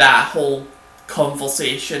that whole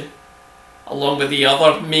conversation along with the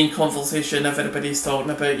other main conversation everybody's talking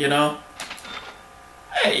about, you know.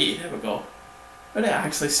 Hey, there we go. What it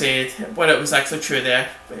actually said, what it was actually true there.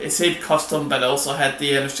 It said custom, but it also had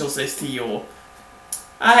the initials STO.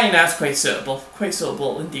 I think that's quite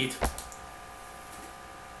suitable indeed.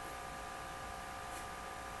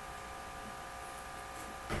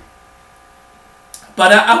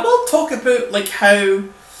 But I will talk about like how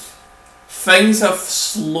things have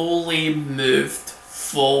slowly moved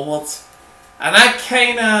forward. And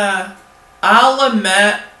I'll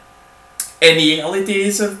admit, in the early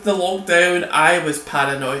days of the lockdown, I was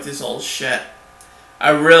paranoid as all shit. I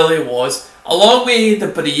really was. Along with the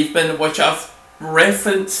bereavement, which I've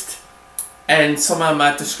referenced in some of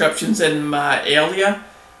my descriptions in my earlier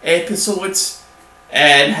episodes.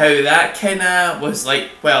 And how that was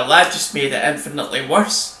like, well, that just made it infinitely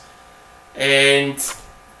worse. And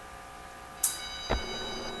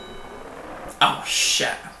oh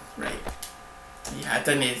shit, right. Yeah, I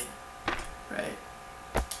didn't need, right.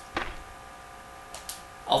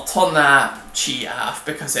 I'll turn that cheat off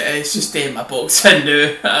because it's just in my books I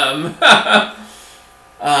knew.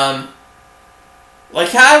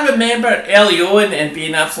 Like I remember early on and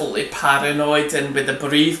being absolutely paranoid, and with the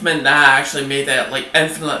bereavement that actually made it like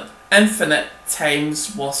infinite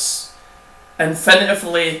times worse.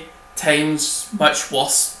 Infinitively times much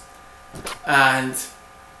worse. And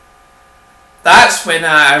that's when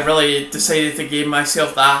I really decided to give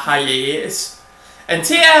myself that hiatus. And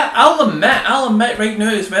I'll admit right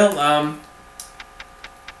now as well,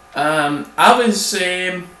 I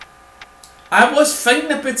was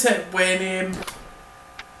thinking about it when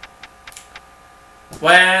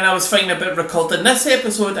I was thinking about recording this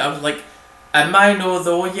episode. I was like, am I not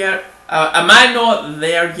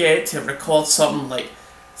there yet to record something like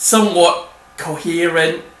somewhat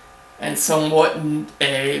coherent and somewhat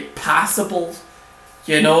passable,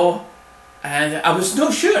 you know? And I was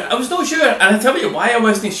not sure. And I tell you why I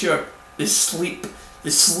wasn't sure. The sleep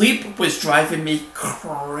was driving me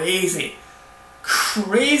crazy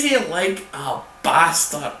like a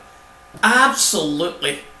bastard.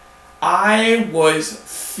 Absolutely. I was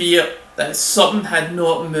feared that something had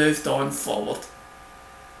not moved on forward.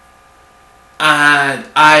 And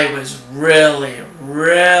I was really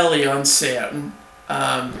uncertain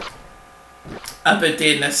about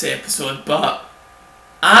doing this episode, but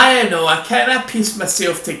I don't know, I kind of pieced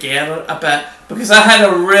myself together a bit because I had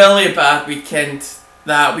a really bad weekend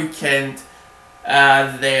that weekend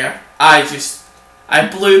there. I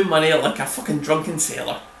blew money like a fucking drunken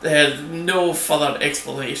sailor. There's no further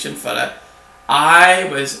explanation for it. I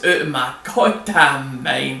was out of my goddamn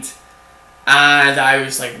mind. And I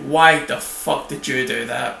was like, why the fuck did you do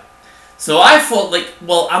that? So I thought like,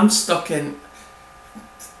 well, I'm stuck in,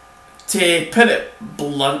 to put it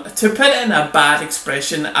blunt, to put it in a bad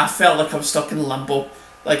expression, I felt like I was stuck in limbo.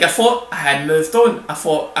 Like I thought I had moved on. I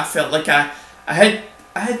felt like I had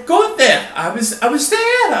got there. I was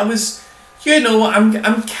there. I was, you know,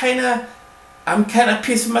 I'm kind of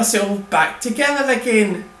piecing myself back together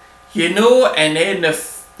again, you know. And then the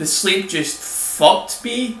sleep just fucked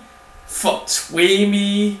with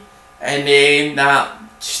me, and then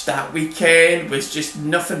that weekend was just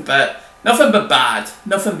nothing but bad.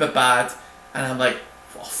 And I'm like,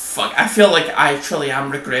 oh fuck, I feel like I truly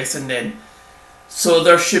am regressing then. So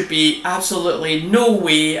there should be absolutely no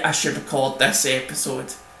way I should record this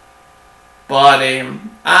episode. But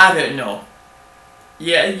I don't know.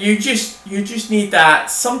 Yeah, you just need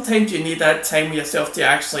that. Sometimes you need that time with yourself to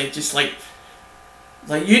actually just like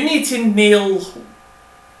you need to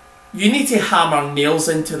hammer nails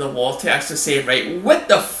into the wall to actually say, right, what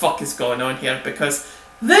the fuck is going on here? Because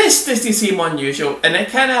this doesn't seem unusual, and it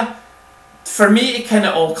for me, it kind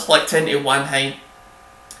of all clicked into one thing.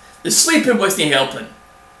 The sleeping wasn't helping.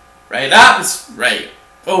 Right, that was, right,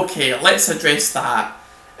 okay, let's address that.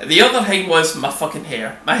 The other thing was my fucking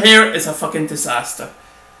hair. My hair is a fucking disaster.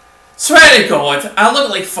 Swear to God, I look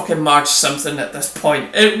like fucking Marge Simpson at this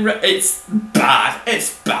point. It's bad.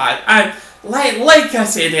 It's bad. And like I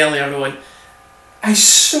said earlier on, I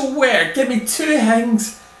swear, give me 2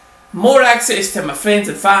 things, more access to my friends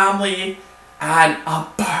and family, and a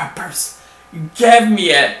purpose. Give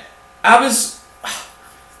me it. I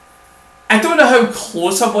don't know how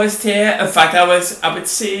close I was to it. In fact, I would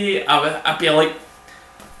say, I'd be like,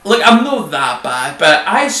 look, I'm not that bad, but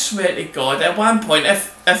I swear to God, at one point,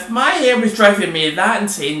 if my hair was driving me that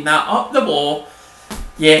insane, that up the wall,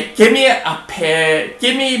 yeah, give me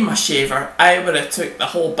give me my shaver, I would have took the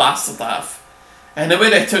whole bastard off. And I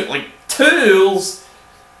would have took like tools,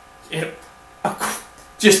 you know,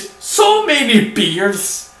 just so many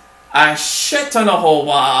beers, a shit ton of hot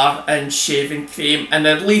water and shaving cream, and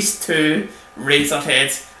at least 2 razor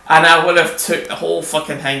heads, and I would have took the whole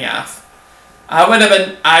fucking thing off. I would have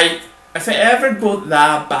been, if it ever got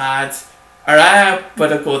that bad, or I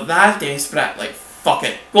would have got that desperate, like, fuck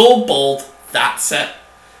it, go bald, that's it.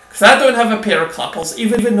 Because I don't have a pair of clippers,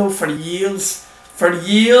 even though for years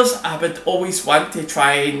I would always want to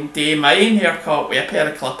try and do my own haircut with a pair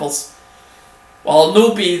of clippers. While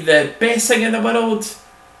no be the best thing in the world,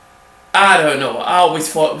 I don't know, I always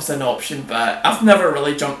thought it was an option, but I've never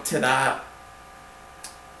really jumped to that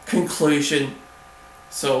conclusion.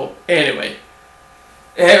 So, anyway.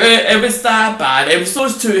 It was that bad. It was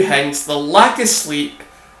those 2 things, the lack of sleep,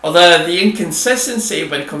 or the inconsistency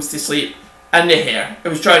when it comes to sleep, and the hair. It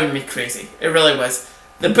was driving me crazy. It really was.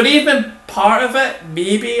 The bereavement part of it,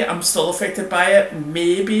 maybe I'm still affected by it,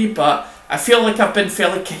 maybe, but I feel like I've been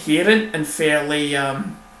fairly coherent and fairly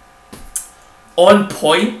on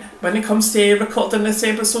point when it comes to recording this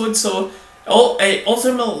episode, so it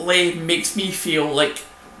ultimately makes me feel like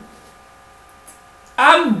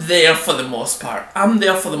I'm there for the most part.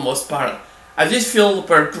 I just feel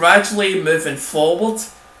we're gradually moving forward,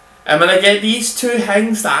 and when I get these 2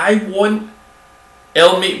 things that I want,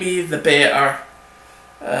 it'll make me the better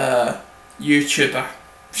YouTuber,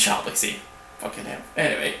 shall we say. Fucking hell.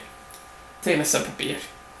 Anyway, taking a sip of beer.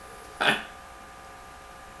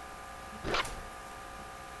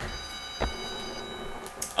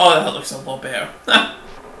 Oh, that looks a lot better.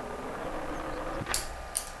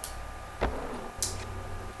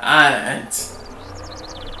 And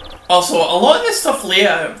also, a lot of the stuff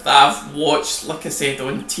later that I've watched, like I said,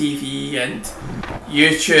 on TV and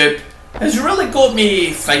YouTube, has really got me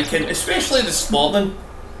thinking, especially this morning.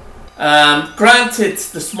 Granted,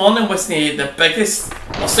 this morning wasn't the biggest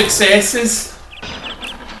of successes.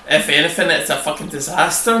 If anything, it's a fucking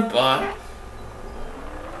disaster, but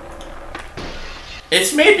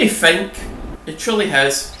it's made me think. It truly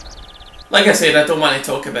has. Like I said, I don't want to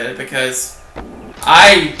talk about it because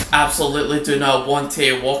I absolutely do not want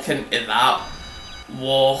to walk into that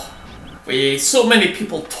wall with so many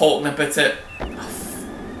people talking about it.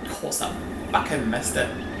 Of course I fucking missed it.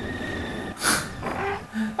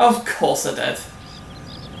 Of course I did.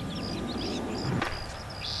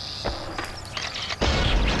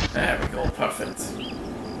 There we go, perfect.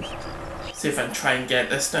 See if I can try and get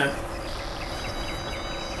this now.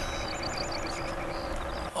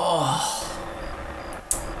 Oh.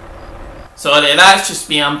 Sorry, that's just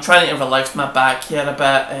me. I'm trying to relax my back here a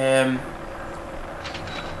bit.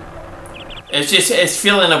 It's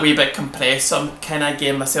feeling a wee bit compressed, so I'm kind of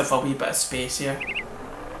giving myself a wee bit of space here.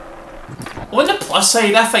 On the plus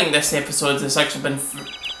side, I think this episode has actually been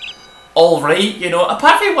alright, you know.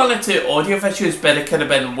 Apart from 1 or 2 audio issues, but it could have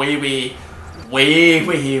been way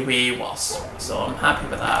worse. So I'm happy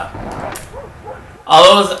with that.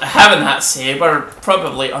 Although, having that said, we're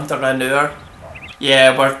probably under an hour.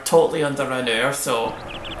 Yeah, we're totally under an hour, so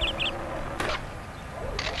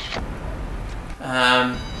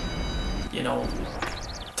you know,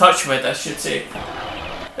 touch wood, I should say.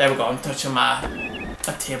 There we go, I'm touching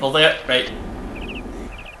a table there, right.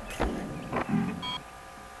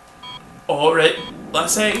 Alright,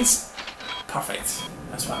 last seconds. Perfect.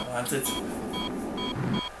 That's what I wanted.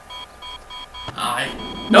 Aye.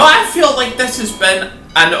 No, I feel like this has been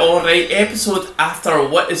an alright episode after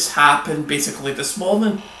what has happened basically this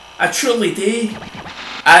morning. I truly do.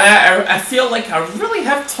 And I feel like I really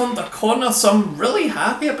have turned a corner, so I'm really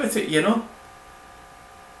happy about it, you know.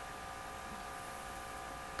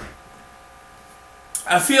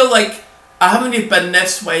 I feel like I haven't been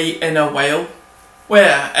this way in a while.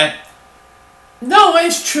 Where, no,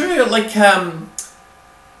 it's true, like,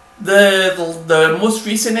 the most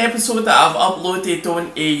recent episode that I've uploaded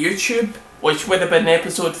on YouTube, which would have been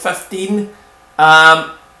episode 15,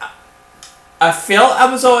 I felt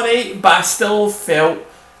I was alright, but I still felt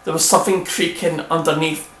there was something creaking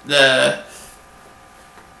underneath the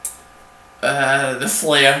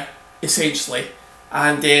flare, essentially.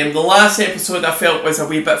 And the last episode I felt was a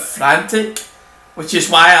wee bit frantic, which is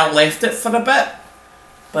why I left it for a bit.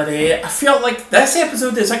 But I feel like this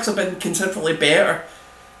episode has actually been considerably better.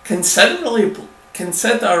 Considerably.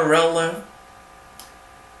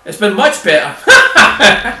 It's been much better.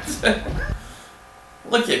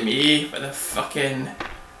 Look at me with the fucking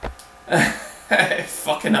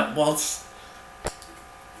fucking up words.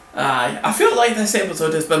 I feel like this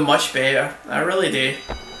episode has been much better. I really do.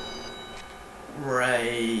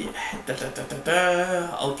 Right.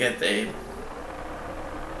 I'll get the.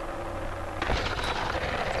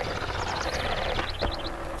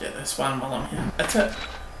 Get this one while I'm here. That's it.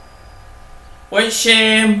 Which,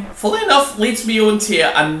 fully enough, leads me on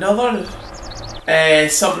to another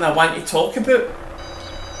something I want to talk about.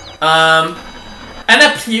 In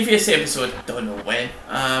a previous episode, don't know when,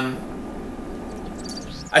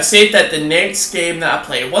 I said that the next game that I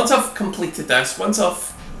play, once I've completed this, once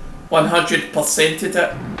I've 100%ed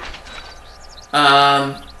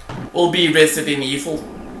it, will be Resident Evil.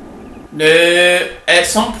 Now, at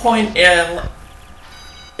some point earlier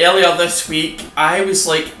this week, I was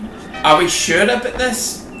like, are we sure about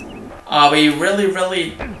this? Are we really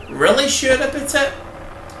sure about it?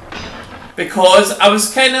 Because I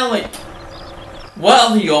was kind of like, what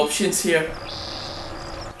are the options here?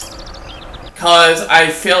 Because I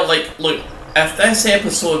felt like, look, if this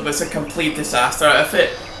episode was a complete disaster, if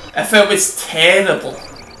it was terrible,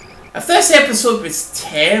 if this episode was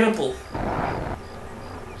terrible,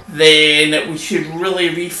 then we should really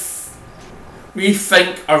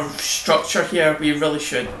rethink our structure here. We really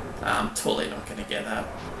should. I'm totally not going to get that.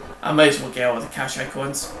 I might as well get all the cash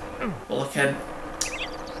icons. We'll look in.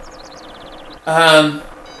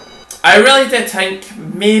 I really did think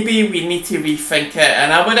maybe we need to rethink it,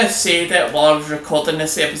 and I would have said it while I was recording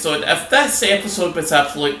this episode. If this episode was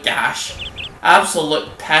absolute gash,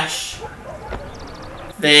 absolute pish,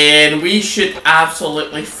 then we should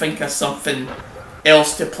absolutely think of something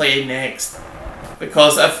else to play next.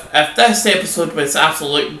 Because if this episode was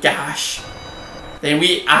absolute gash, then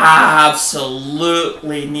we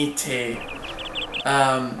absolutely need to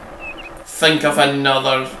think of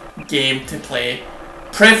another game to play.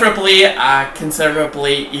 Preferably a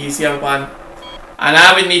considerably easier one. And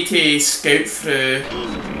I would need to scout through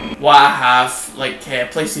what I have, like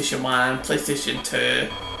PlayStation 1, PlayStation 2.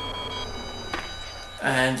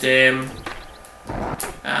 And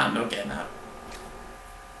I'm not getting that.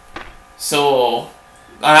 So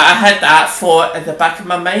I had that thought at the back of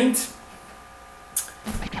my mind.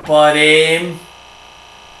 But I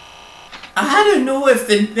don't know if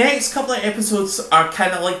the next couple of episodes are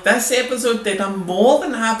kind of like this episode, then I'm more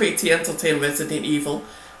than happy to entertain Resident Evil.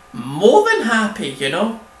 More than happy, you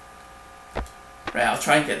know? Right, I'll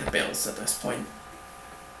try and get the bells at this point.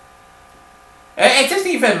 It doesn't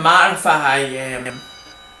even matter if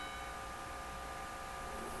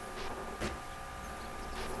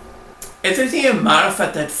it doesn't even matter if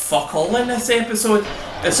I did fuck all in this episode.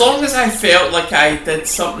 As long as I felt like I did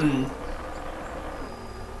something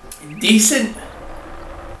decent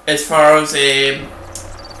as far as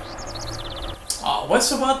what's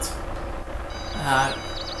the word?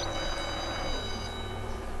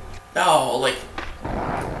 Like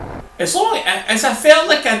as long as I felt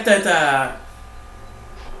like I did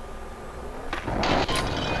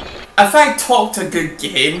if I talked a good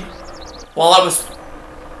game while I was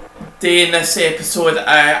doing this episode,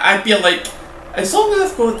 I'd be like, as long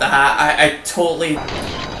as I've got that, I totally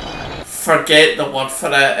forget the word for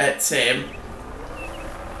it. It's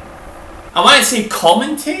I want to say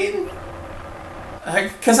commentating,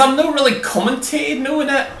 because I'm not really commentating on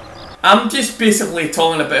it. I'm just basically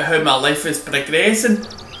talking about how my life is progressing.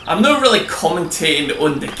 I'm not really commentating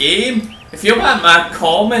on the game. If you want my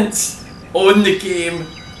comments on the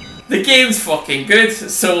game's fucking good,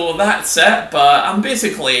 so that's it. But I'm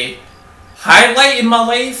basically highlighting my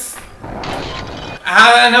life,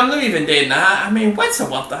 and I'm not even doing that. I mean, what's the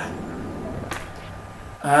word that?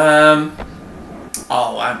 I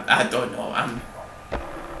don't know.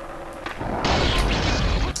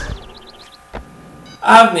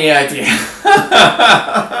 I have no idea.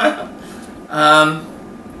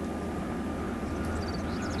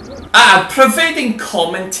 I'm providing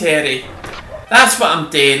commentary. That's what I'm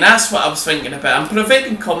doing. That's what I was thinking about. I'm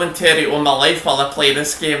providing commentary on my life while I play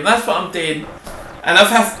this game. That's what I'm doing. And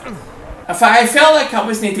if I felt like I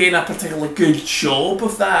wasn't doing a particularly good job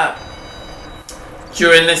of that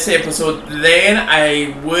during this episode, then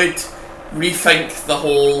I would rethink the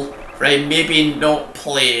whole, right, maybe not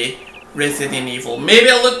play Resident Evil. Maybe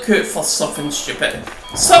I'll look out for something stupid.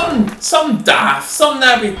 Something daft. Something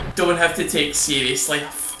that we don't have to take seriously.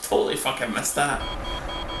 I've totally fucking missed that.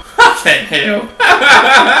 Fucking hell.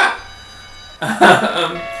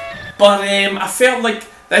 But I felt like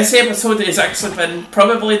this episode has actually been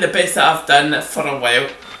probably the best that I've done for a while.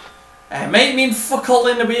 It might mean fuck all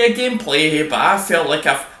in the way of gameplay, but I feel like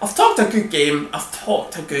I've talked a good game.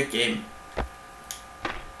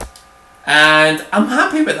 And I'm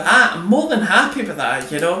happy with that. I'm more than happy with that,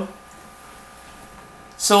 you know.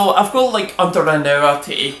 So I've got like under an hour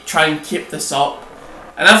to try and keep this up.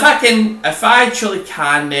 And if I actually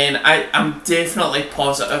can, then I'm definitely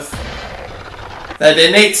positive that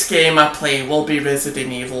the next game I play will be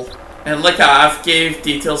Resident Evil. And look, I've gave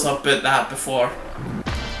details about that before.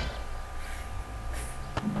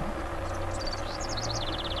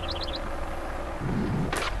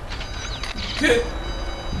 Good.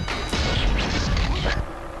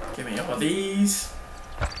 Give me all of these.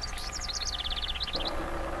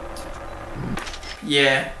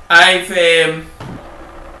 Yeah, I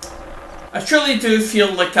truly do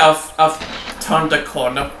feel like I've turned a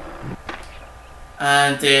corner,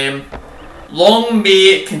 and long may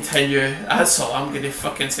it continue. That's all I'm gonna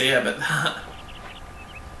fucking say about that.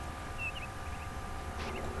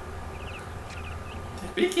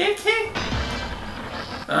 Did we get King?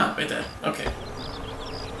 Ah, we did. Okay.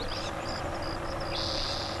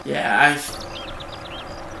 Yeah,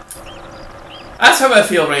 that's how I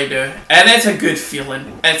feel right now, and it's a good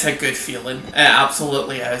feeling. It's a good feeling. It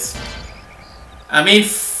absolutely is. I mean,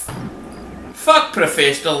 fuck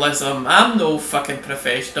professionalism. I'm no fucking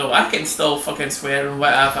professional. I can still fucking swear and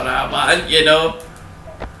whatever I want, you know.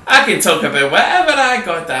 I can talk about whatever I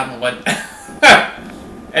goddamn want.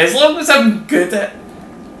 As long as I'm good at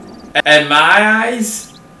it, in my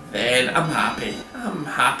eyes, then I'm happy. I'm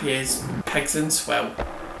happy as pigs in swill.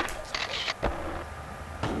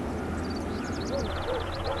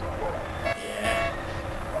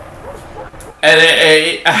 And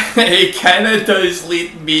it kind of does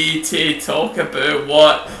lead me to talk about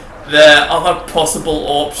what the other possible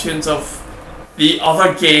options of the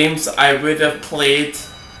other games I would have played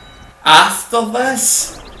after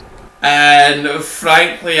this. And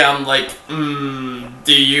frankly, I'm like,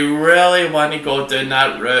 do you really want to go down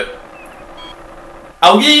that route?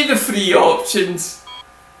 I'll give you the three options.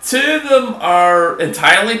 Two of them are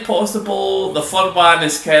entirely possible. The third one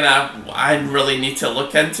is kind of, I really need to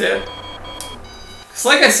look into it. So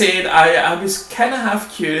like I said, I was kind of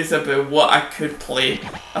half curious about what I could play.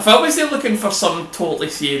 If I was looking for something totally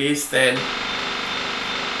serious, then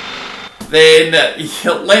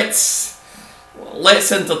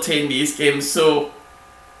let's entertain these games. So,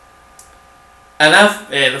 and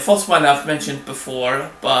the first one I've mentioned before,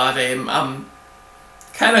 but I'm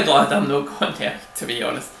kind of glad I'm not going there, to be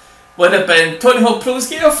honest. Would have been Tony Hawk Pro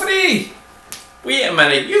Skater 3. Wait a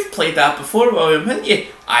minute, you've played that before, William, haven't you?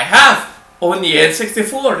 I have. On the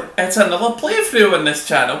N64, it's another playthrough on this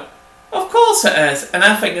channel. Of course it is, and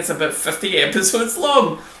I think it's about 50 episodes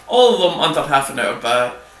long. All of them under half an hour,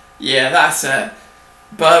 but yeah, that's it.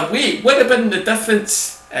 But wait, would have been the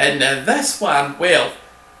difference in this one? Well,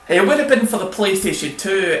 it would have been for the PlayStation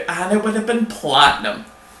 2, and it would have been Platinum.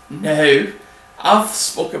 Now, I've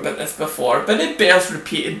spoken about this before, but it bears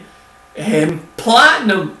repeating.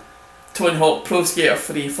 Platinum Tony Hawk Pro Skater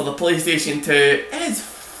 3 for the PlayStation 2 is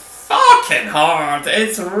fucking hard.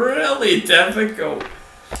 It's really difficult.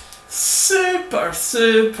 Super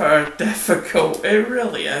difficult. It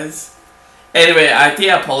really is. Anyway, I do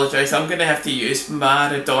apologise. I'm going to have to use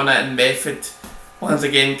Maradona and Method once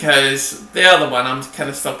again, because the other one I'm kind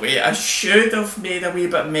of stuck with. I should have made a wee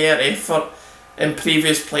bit more effort in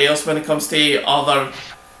previous players when it comes to other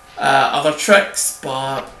tricks,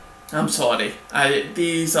 but I'm sorry.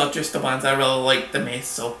 These are just the ones I really like the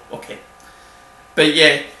most, so okay. But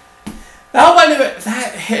yeah, that one,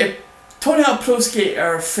 Tony Hawk Pro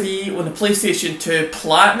Skater 3 on the PlayStation 2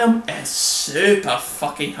 Platinum is super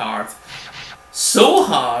fucking hard. So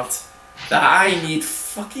hard that I need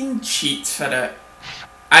fucking cheats for it.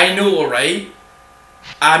 I know, right?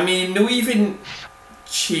 I mean, no even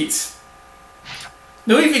cheats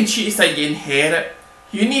that you inherit.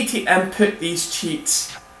 You need to input these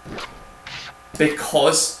cheats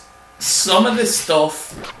because some of the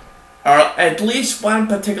stuff, or at least one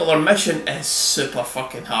particular mission, is super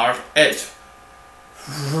fucking hard. It's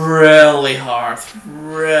really hard.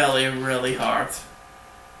 Really hard.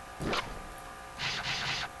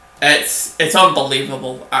 It's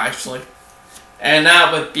unbelievable, actually. And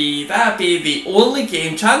that'd be the only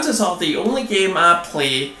game, chances are the only game I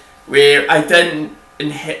play where I didn't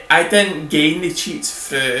gain the cheats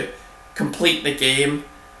through complete the game.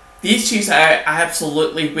 These cheats I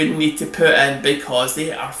absolutely would need to put in because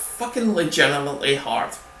they are fucking legitimately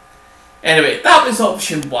hard. Anyway, that was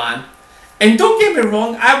option one. And don't get me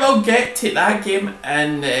wrong, I will get to that game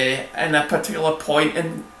in a particular point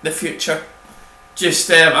in the future.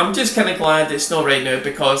 I'm just kind of glad it's not right now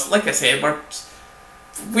because, like I said,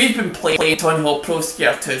 we've been playing Tony Hawk Pro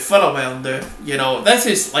Skater 2 for a while now. You know, this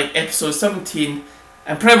is like episode 17,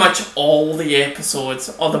 and pretty much all the episodes,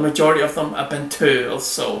 or the majority of them, have been tours.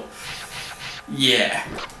 So, yeah.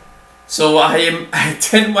 So I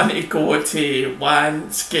didn't want to go to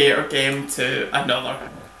one skater game to another.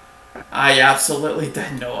 I absolutely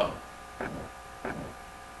did not.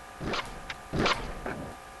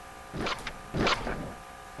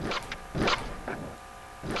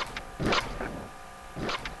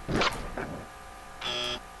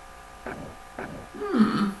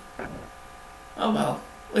 Oh well,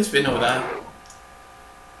 at least we know that.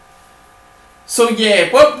 So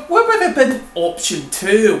yeah, what would have been option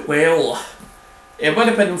 2? Well, it would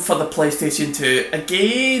have been for the PlayStation 2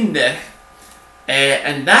 again.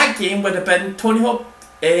 And that game would have been Tony Hawk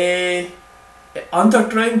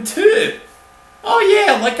Underground 2. Oh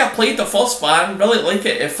yeah, like I played the first one, really like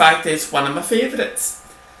it. In fact, it's one of my favourites.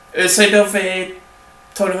 Outside of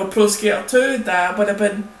Tony Hawk Pro Skater 2, that would have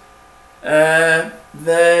been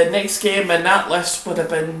the next game in that list would have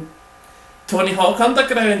been Tony Hawk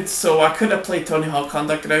Underground, so I could have played Tony Hawk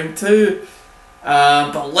Underground too.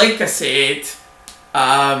 But like I said,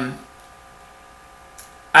 I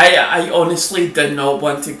honestly did not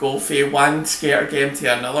want to go from one skater game to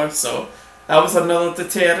another, so that was another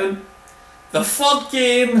deterrent. The third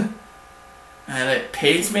game, and it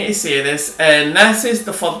pains me to say this, and this is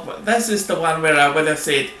the one where I would have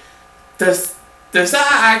said, does that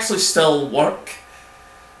actually still work?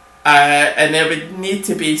 And it would need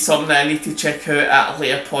to be something I need to check out at a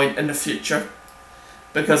later point in the future.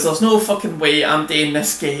 Because there's no fucking way I'm doing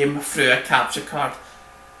this game through a capture card.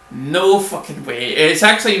 No fucking way. It's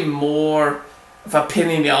actually more of a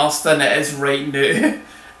pain in the arse than it is right now.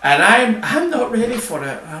 And I'm not ready for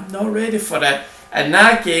it. I'm not ready for it. And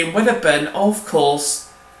that game would have been, of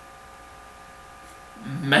course,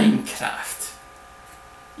 Minecraft.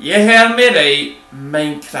 You heard me right,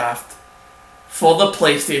 Minecraft. For the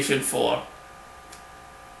PlayStation 4.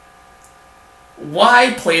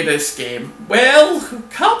 Why play this game? Well, a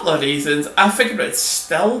couple of reasons. I figure it's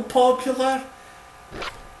still popular.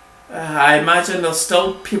 I imagine there's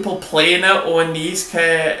still people playing it on these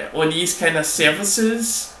kind of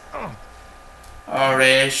services,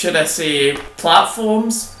 or should I say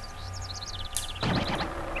platforms?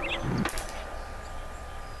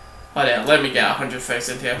 Hold on, let me get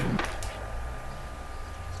 100,000 here.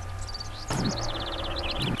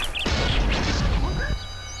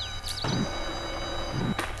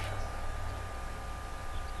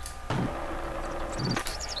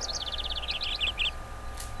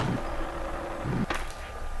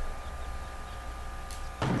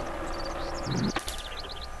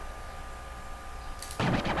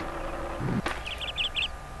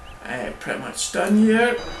 Pretty much done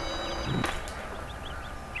here.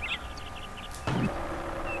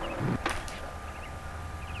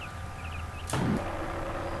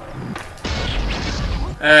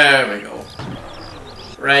 There we go.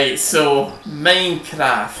 Right, so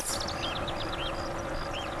Minecraft.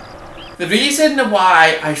 The reason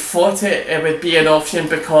why I thought it would be an option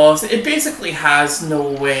because it basically has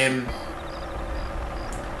no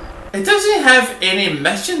it doesn't have any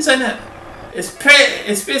missions in it. It's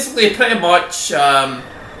basically pretty much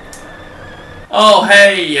oh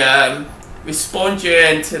hey, we spawned you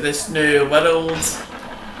into this new world.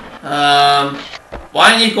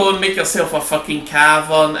 Why don't you go and make yourself a fucking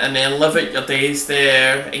cavern and then live out your days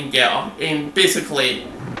there and and basically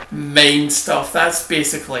mine stuff. That's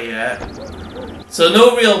basically it. So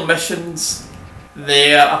no real missions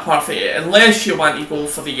there apart from it, unless you want to go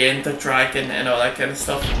for the Ender Dragon and all that kind of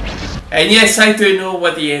stuff. And yes, I do know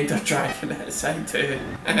what the Ender Dragon is, I do.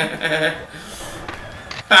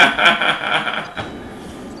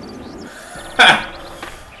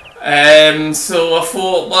 So I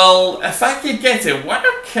thought, well, if I could get it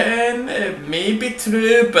working, it may be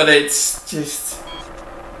true, but it's just...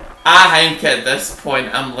 I think at this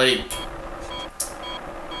point I'm like...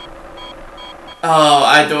 Oh,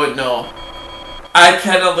 I don't know. I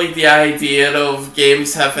kind of like the idea of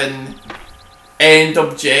games having end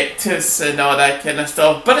objectives and all that kind of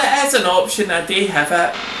stuff, but it is an option. I do have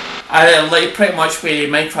it. I like pretty much with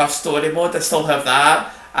Minecraft Story Mode. I still have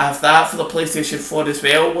that. I have that for the PlayStation 4 as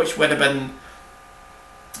well, which would have been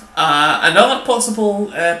another possible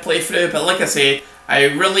playthrough. But like I say, I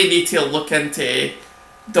really need to look into,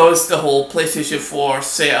 does the whole PlayStation 4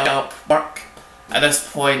 setup work at this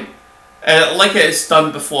point? Like it's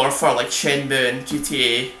done before for like Shenmue and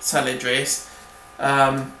GTA San Andreas.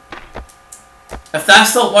 If that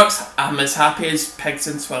still works, I'm as happy as pigs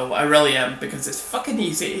in swill. I really am, because it's fucking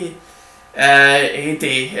easy AD,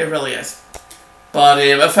 it really is. But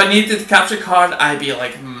if I needed the capture card, I'd be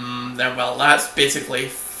like, then well, that's basically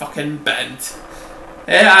fucking bent.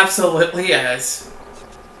 It absolutely is.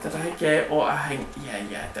 Did I get what I think? Yeah,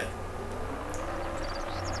 I did.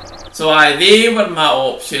 So they were my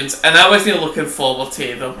options, and I wasn't looking forward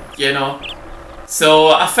to them, you know. So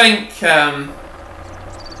I think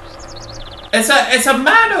it's a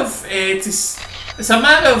matter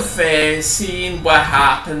of seeing what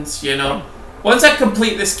happens, you know. Once I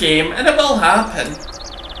complete this game, and it will happen,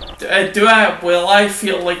 will I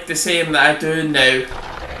feel like the same that I do now?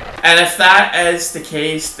 And if that is the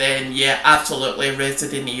case, then yeah, absolutely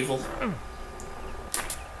Resident Evil.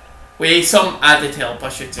 With some added help, I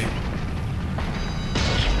should say.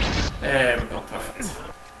 There we go, perfect.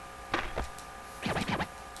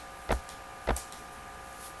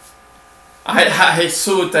 I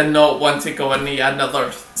so did not want to go into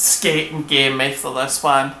another skating game after this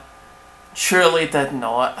one. Surely did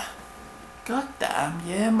not. God damn,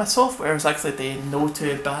 yeah, my software is actually doing no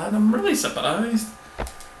too bad. I'm really surprised.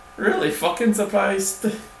 Really fucking surprised.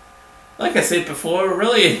 Like I said before,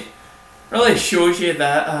 really shows you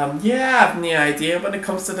that, yeah, I have no idea when it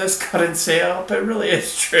comes to this current setup. It really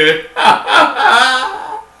is true.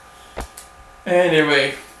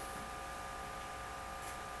 Anyway.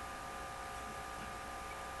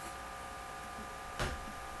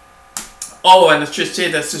 Oh, and I should say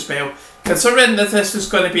this as well. Considering that this is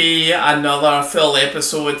going to be another full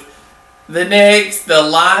episode, the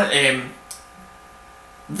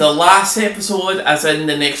last episode, as in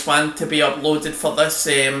the next one to be uploaded for this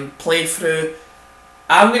playthrough,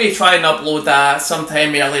 I'm going to try and upload that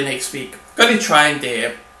sometime early next week. I'm going to try and do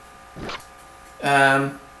it.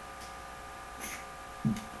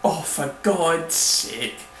 Oh, for God's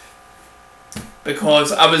sake.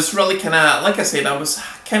 Because I was really kind of, like I said, I was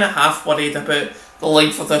kind of half worried about the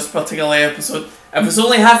length of this particular episode. If it was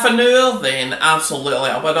only half an hour, then absolutely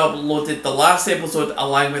I would have uploaded the last episode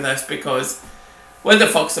along with this, because what the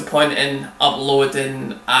fuck's the point in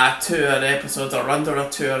uploading a 2-hour episode or under a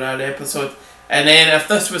 2-hour episode? And then if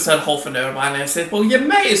this was a half an hour one, I said, well, you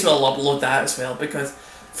might as well upload that as well, because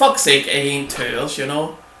fuck's sake, it ain't 2 hours, you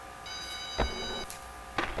know?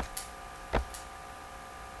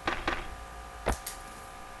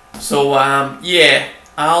 So, yeah,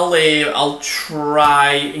 I'll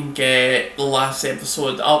try and get the last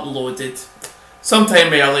episode uploaded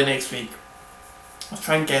sometime early next week. I'll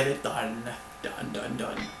try and get it done.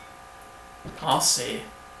 Done. I'll see.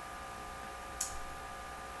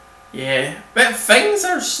 Yeah, but things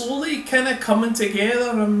are slowly kind of coming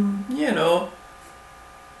together, you know.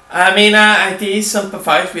 I mean, I do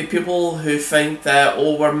sympathise with people who think that,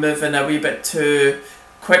 oh, we're moving a wee bit too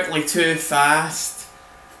quickly, too fast.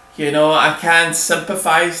 You know, I can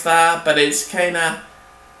sympathise that, but it's kind of,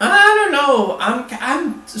 I don't know,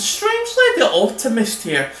 I'm strangely the optimist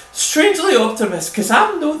here. Strangely optimist, because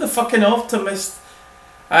I'm not the fucking optimist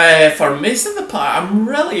for most of the part. I'm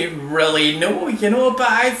really no, you know, but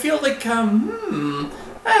I feel like,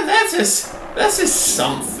 this is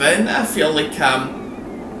something. I feel like,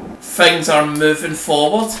 things are moving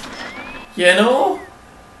forward, you know?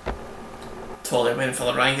 Totally went for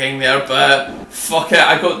the ranking there, but fuck it,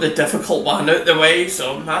 I got the difficult one out the way,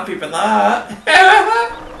 so I'm happy with that.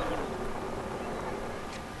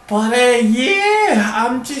 But yeah,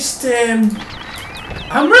 I'm just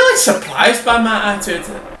I'm really surprised by my attitude,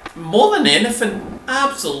 more than anything.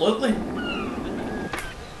 Absolutely.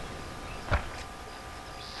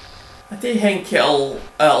 I do think it'll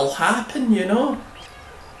happen, you know.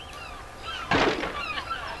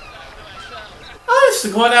 Honest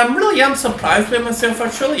to God, I really am surprised with myself, I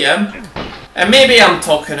truly am. And maybe I'm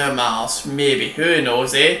talking out my arse, maybe, who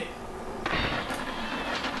knows, eh?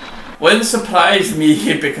 Wouldn't surprise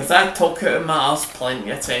me, because I talk out of my arse plenty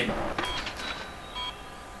of time.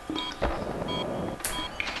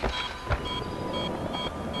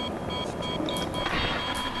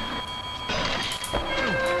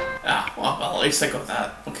 Ah, well, at least I got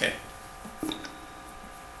that, okay.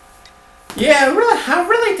 Yeah, I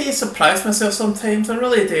really do surprise myself sometimes, I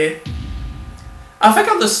really do. I think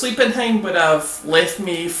the sleeping thing would have left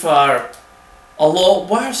me for a lot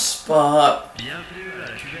worse, but...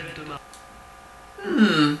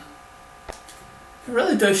 It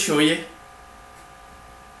really does show you.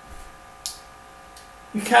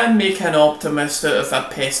 You can make an optimist out of a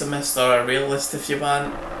pessimist or a realist if you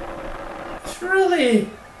want. It's really...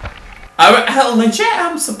 I legit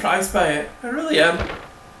am surprised by it, I really am.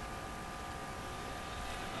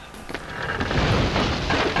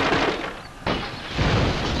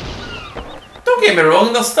 Don't get me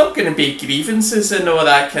wrong, there's still going to be grievances and all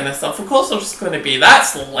that kind of stuff. Of course there's going to be.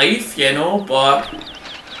 That's life, you know, but...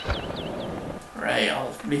 Right,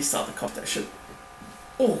 I'll restart the competition.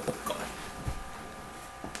 Oh, God.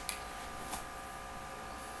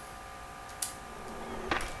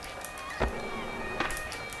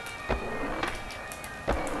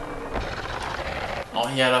 Oh,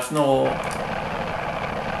 yeah, I've no...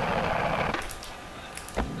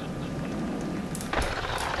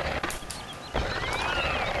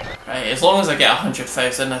 Right, as long as I get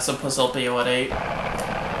 100,000, I suppose I'll be alright.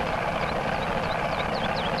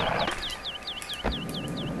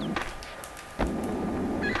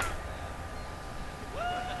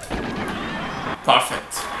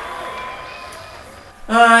 Perfect.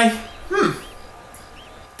 Aye.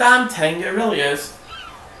 Damn thing, it really is.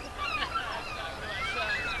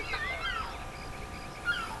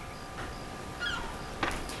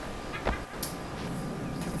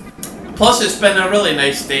 Plus, it's been a really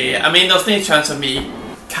nice day. I mean, there's no chance of me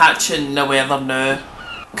catching the weather now.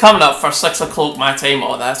 Coming up for 6 o'clock my time,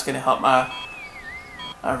 oh, that's going to hurt my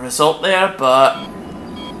result there, but...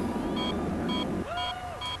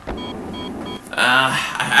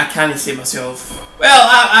 I can't see myself... Well,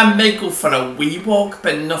 I might go for a wee walk,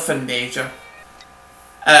 but nothing major.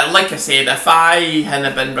 Like I said, if I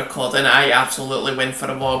hadn't been recording, I absolutely went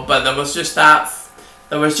for a walk, but there was just that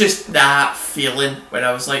feeling where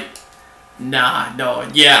I was like, nah, no,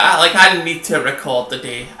 yeah, I need to record the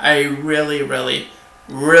day. I really, really,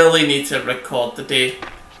 really need to record the day.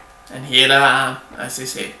 And here I am, as I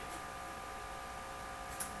say.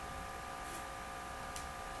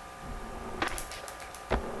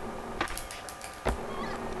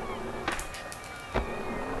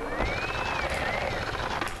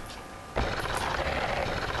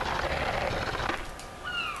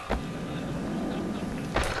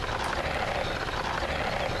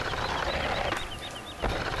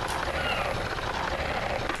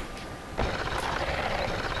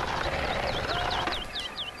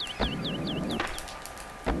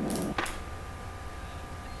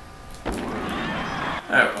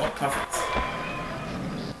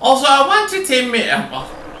 Also, I want to take me... well,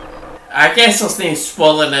 I guess there's no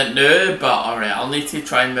spoiling it now, but alright, I'll need to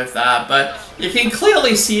try and move that. But you can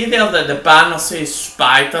clearly see there that the banner says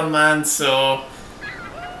Spider-Man, so...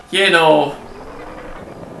 You know...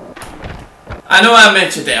 I know I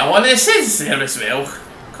mentioned it, it says there as well.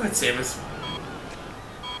 God save us.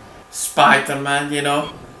 Spider-Man, you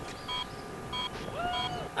know.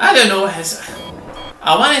 I don't know,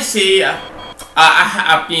 I want to say...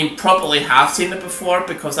 I mean, probably have seen it before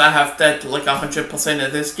because I have did like 100%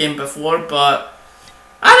 of this game before, but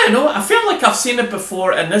I don't know, I feel like I've seen it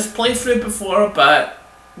before in this playthrough before, but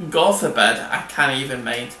God forbid, I can't even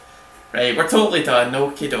mind. Right, we're totally done,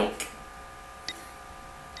 okie doke.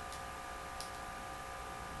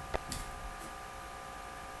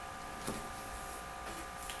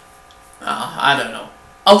 I don't know.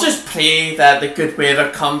 I'll just pray that the good weather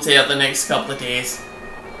comes here the next couple of days.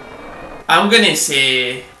 I'm gonna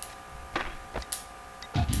say,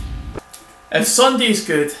 if Sunday's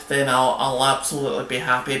good, then I'll absolutely be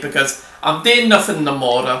happy because I'm doing nothing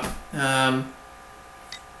tomorrow.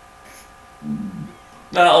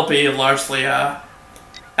 That'll be largely a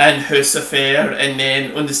in-house affair, and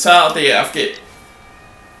then on the Saturday I've got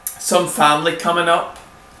some family coming up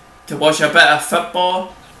to watch a bit of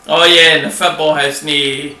football. Oh yeah, and the football has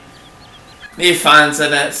no fans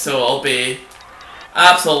in it, so I'll be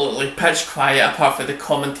absolutely pitch quiet apart from the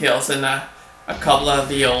commentators and a couple of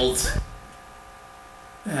the old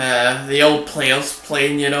players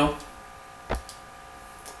playing, you know.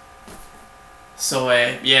 So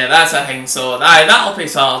yeah, that's a thing. So that'll be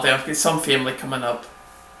Saturday. I've got some family coming up,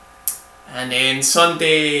 and then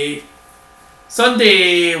Sunday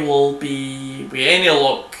will be, with any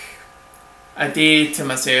luck, a day to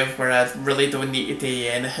myself where I really don't need to do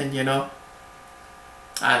anything, you know.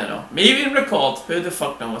 I don't know. Maybe record. Who the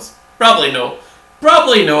fuck knows? Probably no.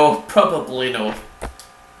 Probably no. Probably no.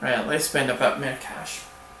 Right, let's spend a bit more cash.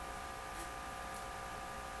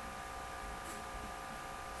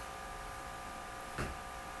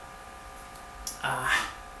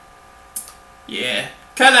 Yeah.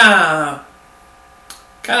 Kinda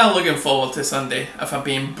looking forward to Sunday, if I'm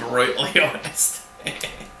being brutally honest.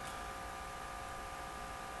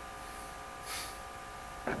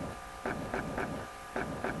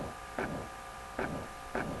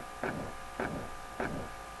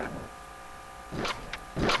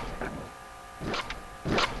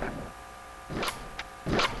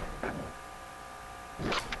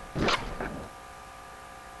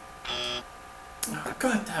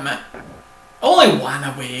 God damn it. Only one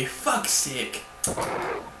away, fuck's sake.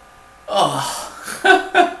 Oh.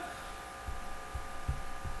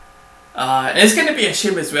 It's going to be a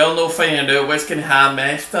shame as well, no finding out what's going to happen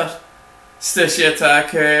after Sushi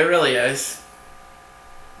Otaku. It really is.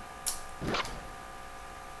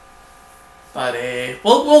 But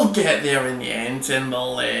we'll get there in the end, and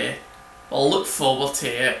we'll look forward to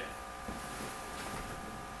it.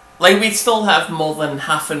 Like, we still have more than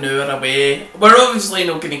half an hour away. We're obviously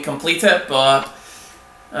not going to complete it, but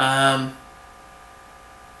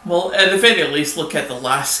well, at the very least, look at the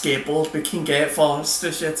last skateboard we can get for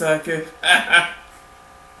Sushi Otaku.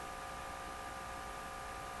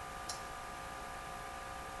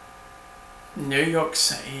 New York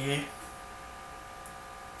City.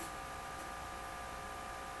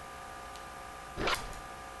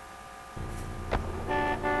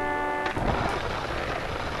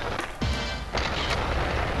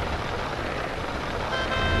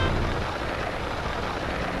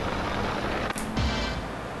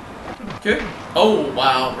 Good. Oh,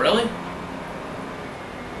 wow, really?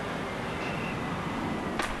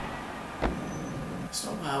 That's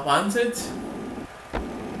not what I wanted.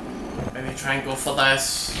 Maybe try and go for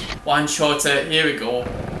this. One shot it. Here we go.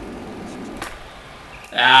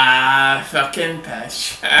 Ah, fucking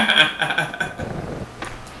pish.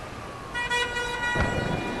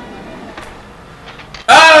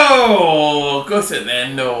 Oh, got it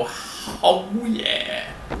then, no. Oh, yeah.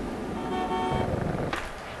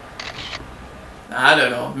 I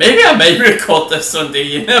don't know. Maybe I might record this Sunday,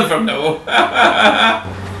 you never know.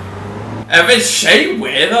 If it's shite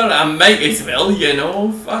weather, I might as well, you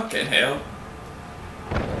know. Fucking hell.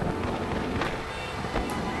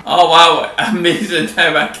 Oh wow, amazing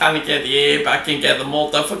how I can't get the A, but I can get the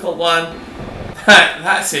more difficult one.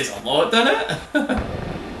 That says a lot, doesn't it?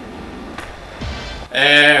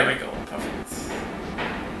 There we go.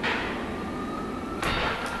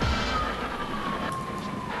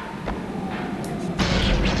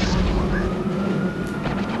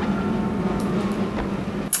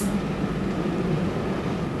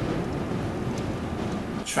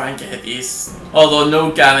 Try and get these, although no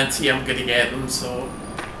guarantee I'm gonna get them, so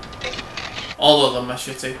all of them I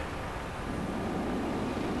should say.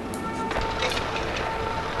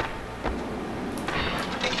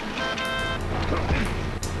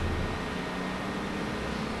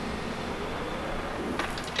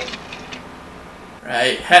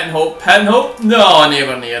 Right, hit and hope, hit and hope. No,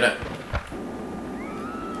 never near it.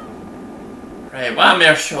 Right, one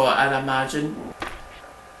more shot, I'd imagine.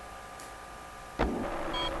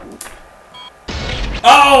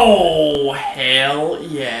 Oh, hell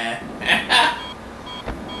yeah.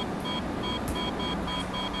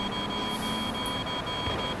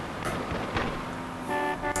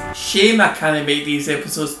 Shame I can't make these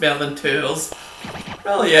episodes better than 2 hours.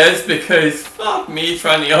 Really is, because fuck me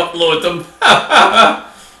trying to upload them.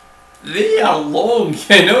 They are long,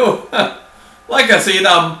 you know. Like I said,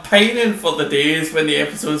 I'm pining for the days when the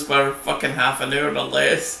episodes were fucking half an hour or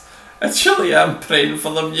less. Actually, I'm praying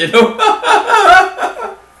for them, you know.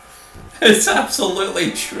 It's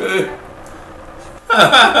absolutely true.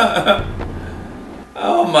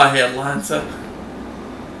 Oh, my Atlanta.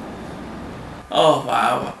 Oh,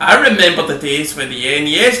 wow. I remember the days when the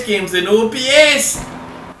NES games in OBS,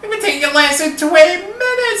 it would take you less than 20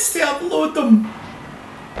 minutes to upload them.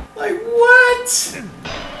 Like, what?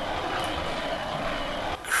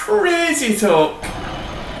 Crazy talk.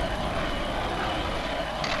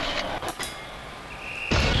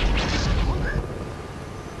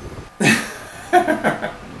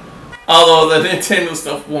 Although the Nintendo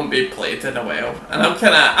stuff won't be played in a while, and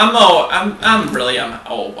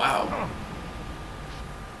oh wow.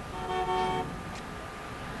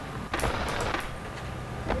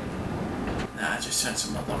 Nah, just send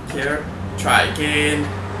some luck here. Try again.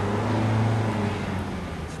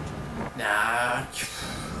 Nah.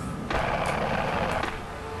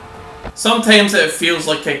 Sometimes it feels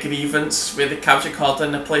like a grievance with the capture card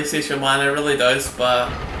in the PlayStation 1, it really does,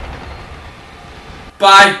 but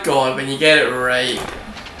by God, when you get it right,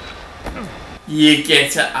 you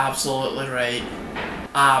get it absolutely right.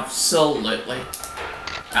 Absolutely.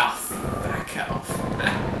 Ah, back it off.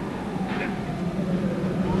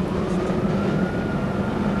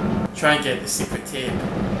 Try and get the secret tape.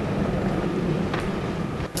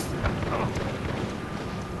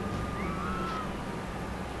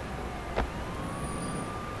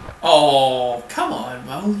 Oh, come on,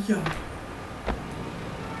 William.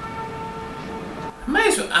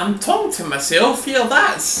 I'm talking to myself here,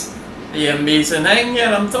 that's the amazing thing here.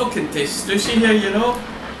 I'm talking to Stussy here, you know.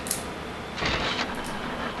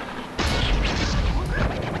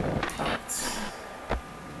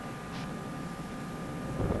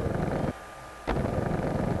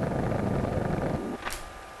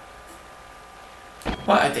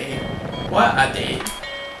 What a day. What a day.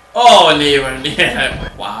 Oh, nowhere near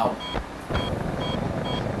it. Wow.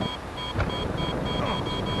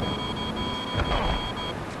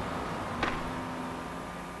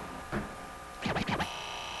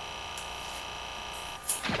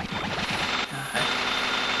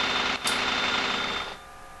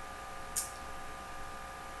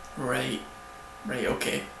 Right. Right,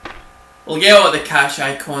 okay. We'll get all the cache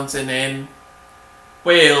icons and then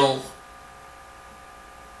we'll...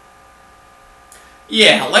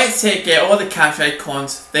 Yeah, let's get all the cache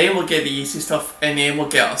icons, then we'll get the easy stuff, and then we'll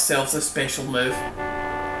get ourselves a special move. Right,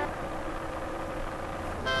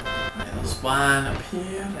 there's one up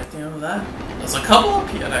here, I don't know that. There's a couple up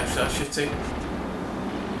here actually, I should say.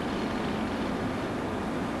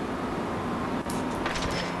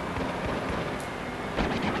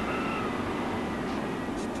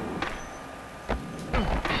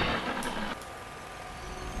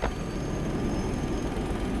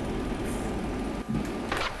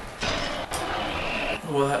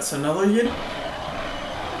 Oh, that's another unit.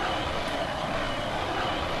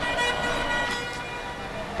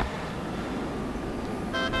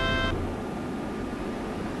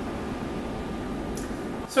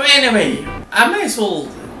 So anyway, I might as well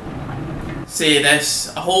say this.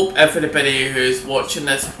 I hope everybody who's watching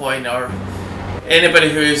this point, or anybody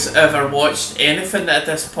who's ever watched anything at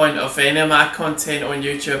this point of any of my content on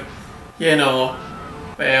YouTube, you know,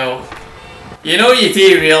 well, you know, you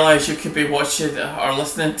do realise you could be watching or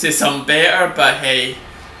listening to some better, but hey,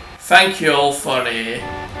 thank you all for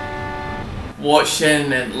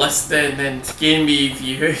watching and listening and giving me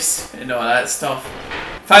views and all that stuff.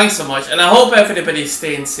 Thanks so much, and I hope everybody's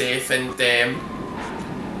staying safe and,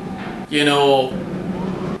 you know,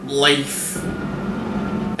 life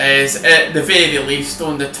is at the very least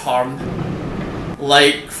on the turn.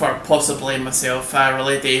 Like for possibly myself, I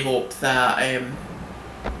really do hope that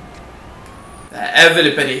that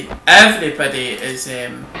everybody is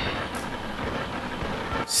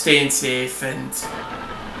staying safe and,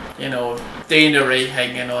 you know, doing the right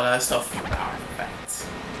thing and all that stuff. Perfect.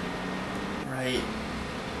 Right.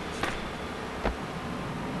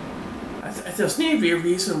 There's no real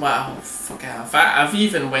reason why. Oh fuck! I've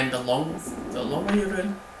even went the long way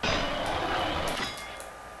around.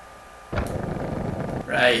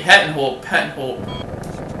 Right, hit and hope, hit and hope.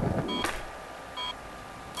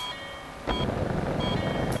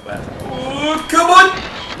 Well, oh, come on!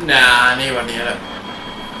 Nah, nowhere near it.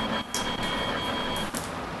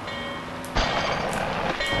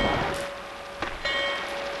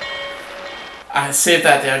 I saved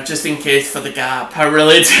that there just in case for the gap. I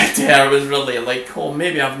really did there. I was really like, oh,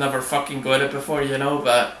 maybe I've never fucking got it before, you know,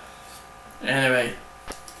 but anyway.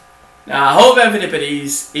 Now, I hope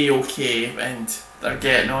everybody's A-okay and they're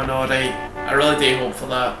getting on alright. I really do hope for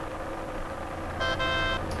that.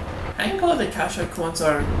 I think all the cache icons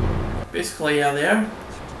are basically there.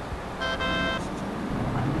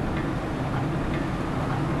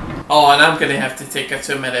 Oh, and I'm going to have to take a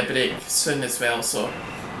 2-minute break soon as well, so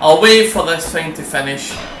I'll wait for this thing to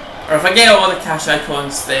finish, or if I get all the cache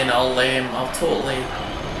icons, then I'll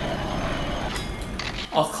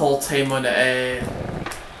call time on it,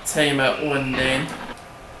 time it on then.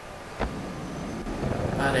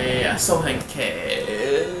 But I still think,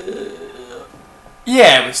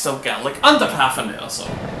 yeah, we still get like under half an hour or so.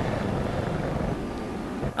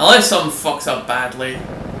 Unless something fucks up badly, I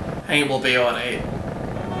think we'll be alright.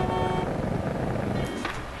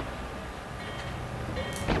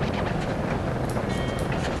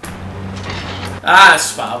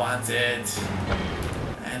 That's what I wanted.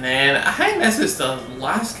 And then I think this is the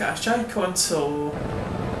last cache icon, so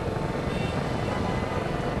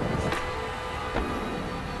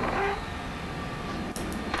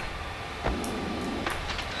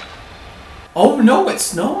oh no,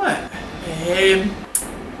 it's not.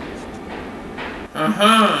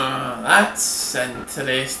 That's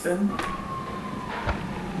interesting.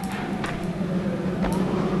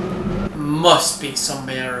 Must be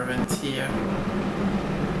somewhere around here.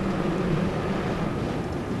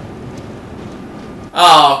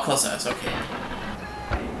 Oh, of course it is, okay.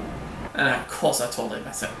 And of course I totally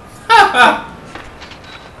missed it.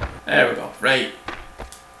 There we go, right.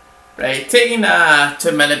 Right, taking a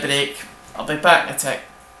 2-minute break. I'll be back in a tick.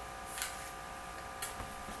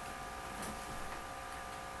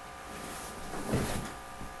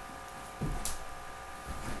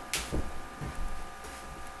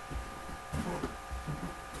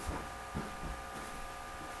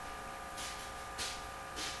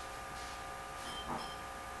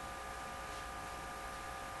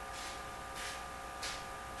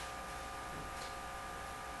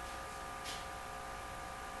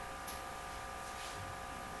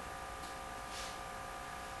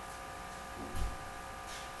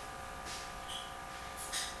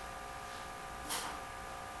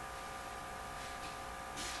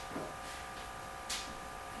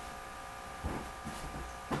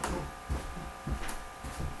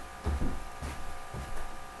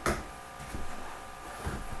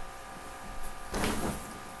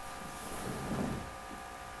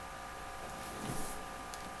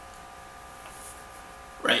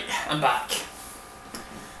 I'm back.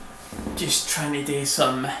 Just trying to do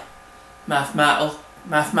some mathematical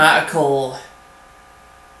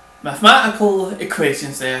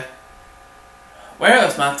equations there. Where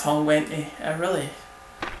else my tongue went to? Right.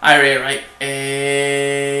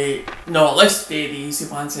 No, let's do the easy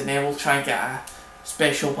ones and then we'll try and get a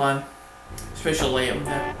special one. Special item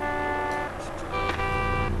there.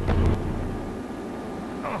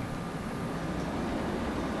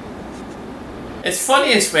 It's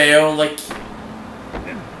funny as well, like,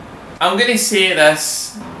 I'm gonna say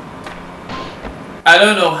this, I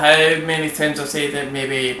don't know how many times I've said it,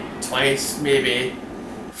 maybe twice, maybe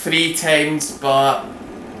 3 times, but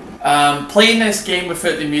playing this game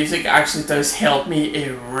without the music actually does help me.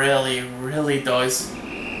 It really, really does.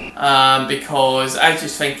 Because I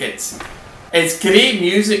just think it's great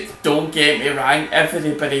music, don't get me wrong.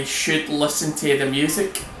 Everybody should listen to the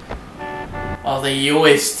music or the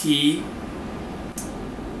OST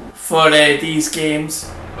for these games.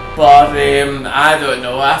 But I don't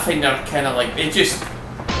know, I think they're kind of like, they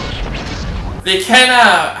kind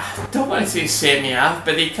of, I don't want to say set me off,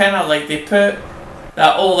 but they kind of like, they put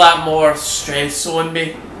all that more stress on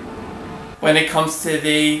me when it comes to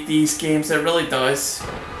these games. It really does.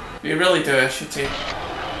 They really do, I should say.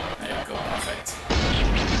 There we go, perfect.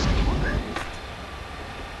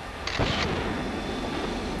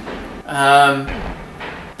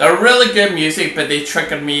 They're really good music, but they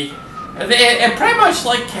trigger me. It pretty much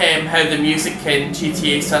like how the music in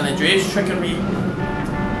GTA San Andreas triggered me.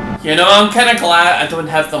 You know, I'm kind of glad I don't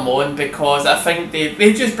have them on because I think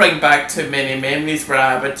they just bring back too many memories where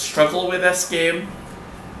I would struggle with this game.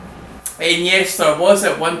 And yes, there was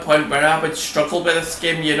at one point where I would struggle with this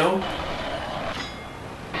game, you know.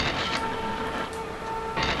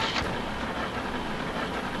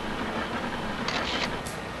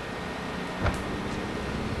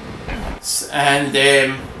 And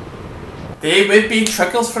they would be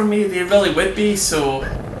triggers for me, they really would be, so...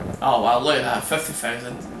 Oh wow, look at that,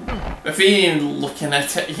 50,000. Without even looking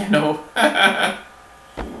at it, you know.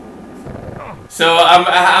 So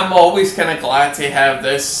I'm always kind of glad to have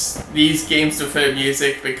these games without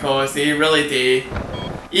music because they really do.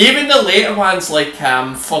 Even the later ones like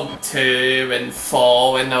Funk 2 and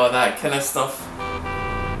Fall and all that kind of stuff.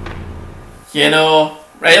 You know,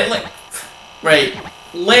 right,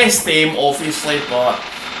 less them obviously, but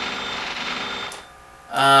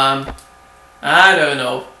I don't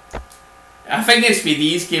know. I think it's with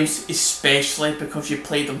these games especially because you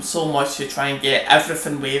play them so much to try and get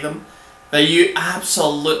everything with them that you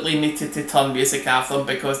absolutely needed to turn music off them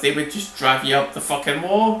because they would just drive you up the fucking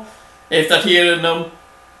wall after hearing them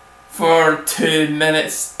for 2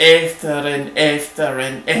 minutes after and after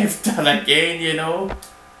and after again, you know.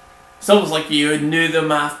 It's almost like you knew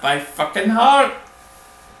them off by fucking heart.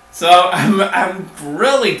 So I'm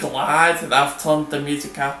really glad that I've turned the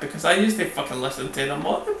music off because I used to fucking listen to them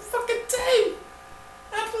all the fucking time.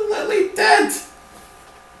 Absolutely did.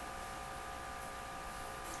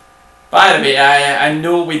 By the way, I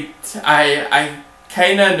know I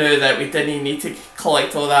kind of knew that we didn't need to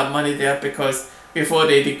collect all that money there because before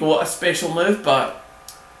they got a special move, but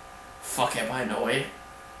fuck it, why no way.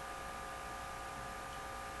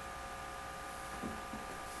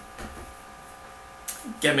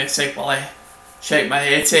 Give me a sec while I check my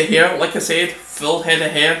headset here. Like I said, full head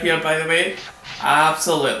of hair here, by the way.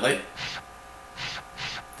 Absolutely.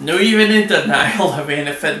 No even in denial of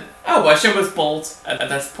anything. I wish I was bald at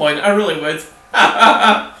this point. I really would.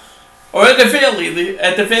 Or at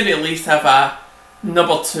the very least have a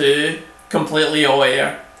number 2 completely all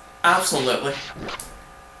air. Absolutely.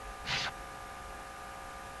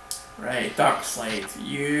 Right, Dark Slide.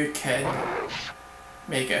 You can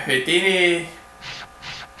make it Houdini.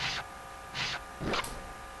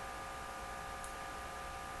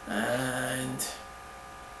 And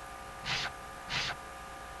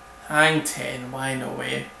hang 10, why no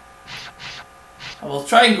way. I will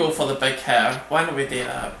try and go for the big hitter. Why don't we do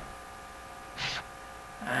that?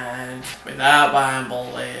 And with that one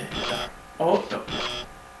we'll oh no.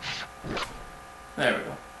 There we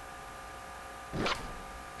go.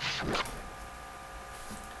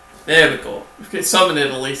 There we go. We've got summoned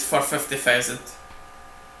at least for 50,000.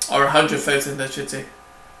 Or 100,000 I should say.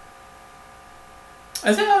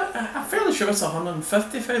 Is it? I'm fairly sure it's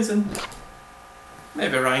 150,000.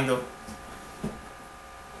 Maybe wrong though.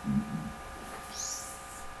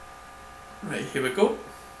 Right, here we go.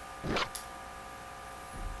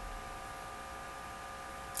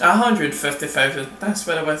 150,000. That's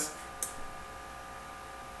what it was.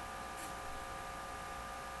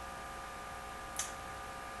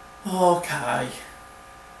 Okay.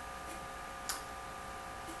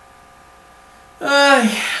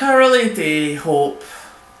 I really do hope.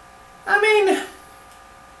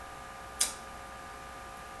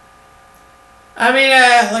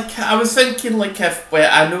 Like I was thinking, like if well,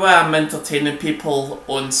 I know I'm entertaining people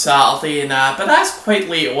on Saturday and that, but that's quite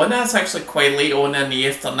late on. That's actually quite late on in the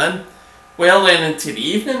afternoon, well then into the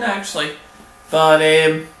evening actually. But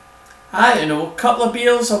I don't know, a couple of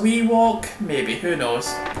beers, a wee walk, maybe. Who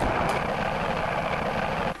knows?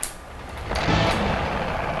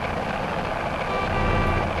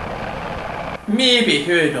 Maybe.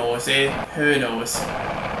 Who knows? Who knows?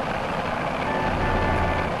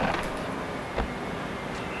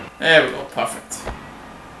 There we go, perfect.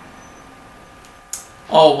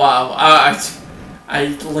 Oh wow,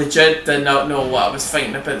 I legit did not know what I was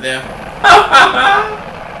thinking about there.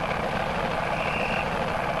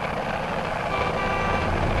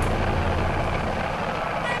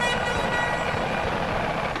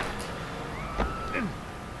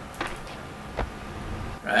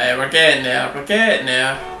 Right, we're getting there, we're getting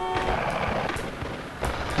there.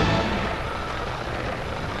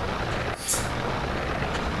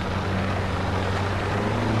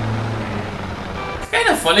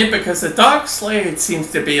 Funny because the dark slide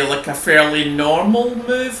seems to be like a fairly normal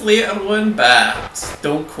move later on, but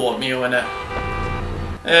don't quote me on it.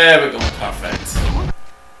 There we go, perfect.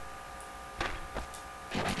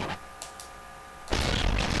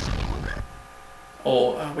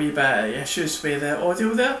 Oh, a wee bit of issues with the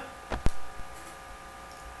audio there.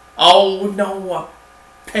 Oh no, I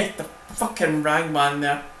picked the fucking wrong man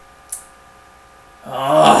there.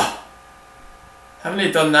 Oh, haven't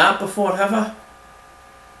you done that before, have I?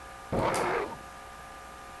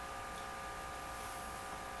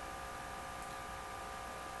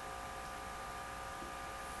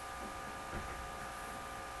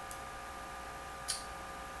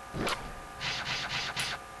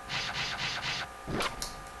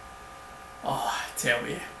 Tell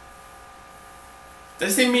you.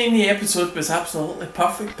 Doesn't mean the episode was absolutely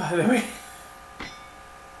perfect, by the way.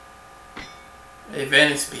 A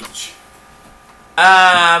Venice Beach.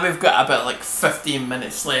 We've got about like 15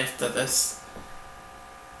 minutes left of this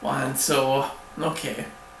one, so okay.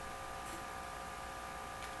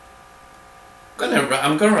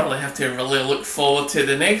 I'm gonna really have to really look forward to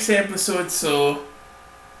the next episode, so.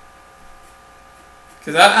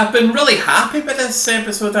 Because I've been really happy with this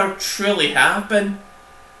episode, I truly have been.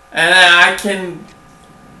 And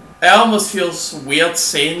it almost feels weird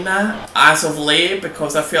saying that as of late,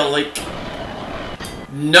 because I feel like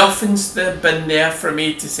nothing's been there for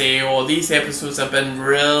me to say, oh, these episodes have been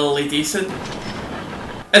really decent.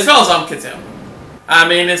 As far as I'm concerned. I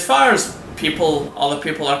mean, as far as other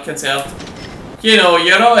people are concerned, you know,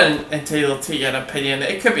 you're all entitled to your opinion.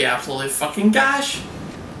 It could be absolutely fucking gash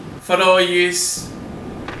for all yous.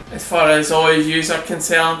 As far as all yous are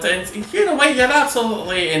concerned, and you know what, you're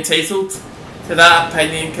absolutely entitled to that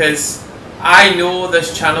opinion, because I know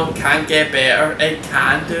this channel can get better. It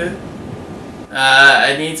can do.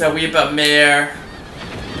 It needs a wee bit more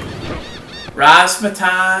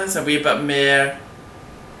razzmatazz, a wee bit more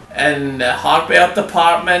in the hardware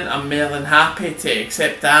department. I'm more than happy to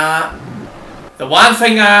accept that. The one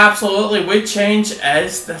thing I absolutely would change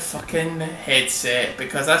is the fucking headset,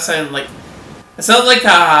 because I sound like a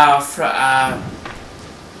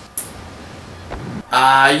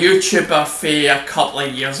YouTuber for a couple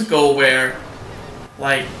of years ago where,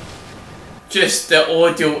 like, just the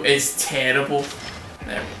audio is terrible.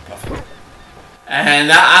 There we go, perfect. And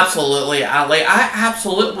that I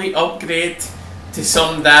absolutely upgrade to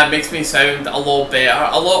something that makes me sound a lot better,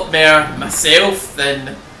 a lot more myself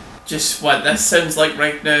than just what this sounds like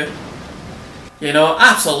right now. You know,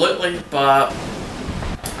 absolutely, but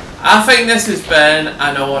I think this has been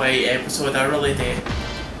an alright episode, I really do.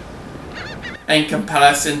 In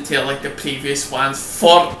comparison to like the previous ones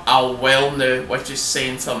for a while now, which is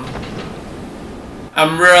saying something.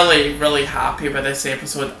 I'm really, really happy with this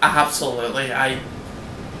episode, absolutely.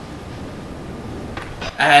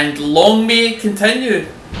 And long may it continue,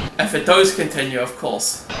 if it does continue, of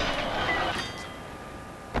course.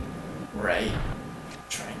 Right,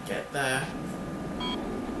 try and get there.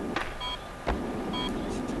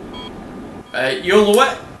 YOLO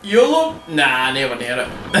it? YOLO? Nah, never near it.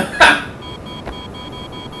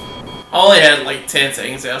 I only had like 10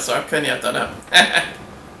 seconds there, so I couldn't have done it.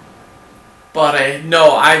 But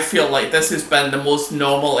no, I feel like this has been the most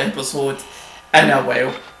normal episode in a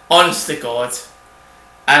while. Honest to God.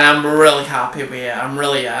 And I'm really happy with it, I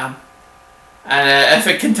really am. And if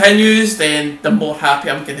it continues, then the more happy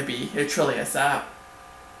I'm going to be. It truly is that.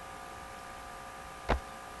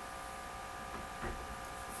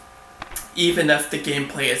 Even if the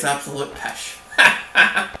gameplay is absolute pish.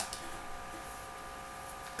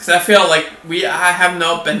 Because I feel like I have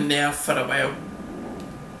not been there for a while.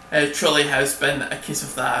 It truly has been a case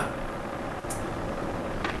of that.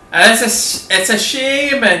 And it's a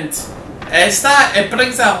shame, and it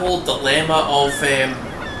brings that whole dilemma of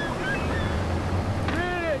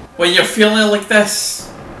when you're feeling like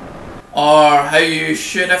this, or how you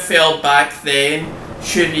should have felt back then.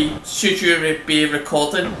 Should you be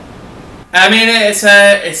recording? I mean, it's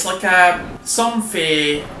like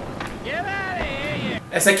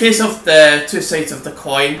it's a case of the two sides of the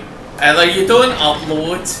coin. Either you don't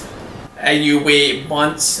upload and you wait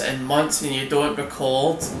months and months and you don't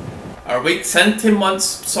record, or weeks into months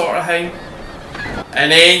sort of thing,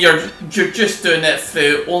 and then you're just doing it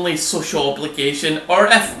through only social obligation, or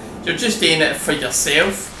if you're just doing it for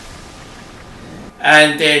yourself.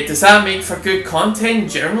 And does that make for good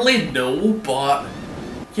content? Generally no, but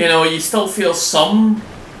you know, you still feel some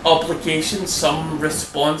obligation, some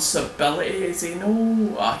responsibilities, you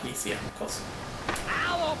know. He's here, of course.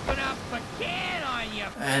 I'll open up a can on you.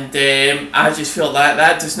 And I just feel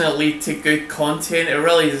that does not lead to good content. It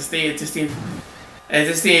really does. It just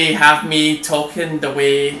have me talking the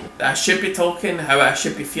way I should be talking, how I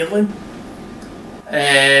should be feeling.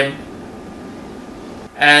 And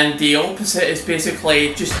the opposite is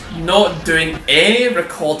basically just not doing any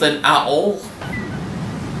recording at all.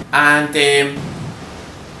 And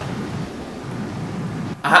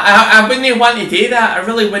I wouldn't want to do that. I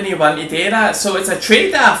really wouldn't want to do that. So it's a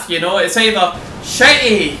trade-off, you know. It's either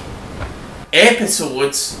shitty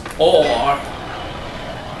episodes or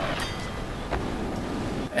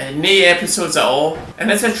no episodes at all.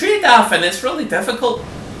 And it's a trade-off, and it's really difficult.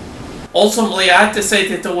 Ultimately, I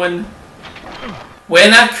decided on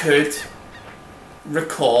when I could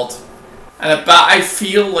record, but I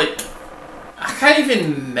feel like I can't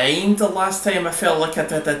even mind the last time I felt like I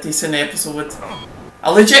did a decent episode. I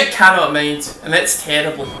legit cannot mind, and it's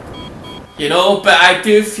terrible, you know. But I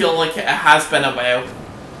do feel like it has been a while,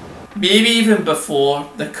 maybe even before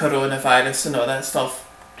the coronavirus and all that stuff.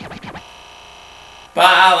 But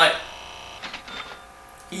I like,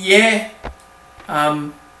 yeah,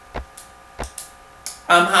 I'm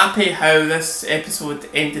happy how this episode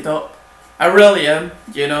ended up. I really am,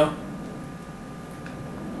 you know.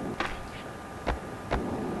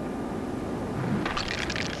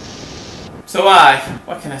 So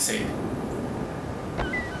what can I say?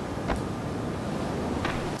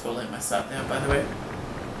 Totally messed up there, by the way.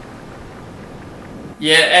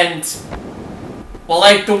 Yeah, and well,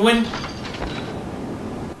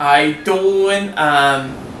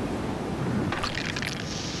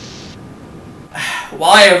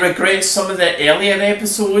 while I regret some of the earlier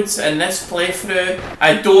episodes in this playthrough,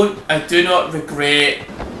 I do not regret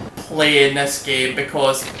playing this game,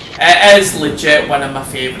 because it is legit one of my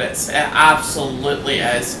favourites. It absolutely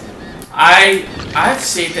is. I've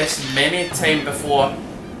said this many times before.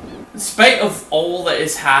 In spite of all that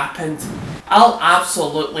has happened, I'll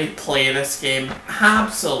absolutely play this game.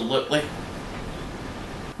 Absolutely.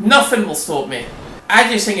 Nothing will stop me. I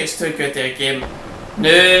just think it's too good a game. Now,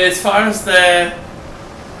 as far as the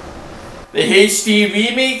HD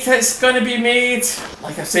remake that's going to be made,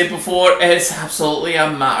 like I said before, it's absolutely a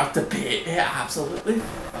matter of debate. It absolutely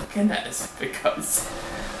fucking is, because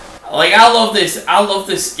like I love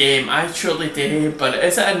this game, I truly do, but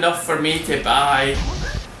is it enough for me to buy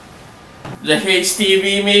the HD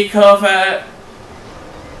remake of it?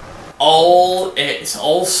 It's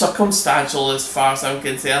all circumstantial as far as I'm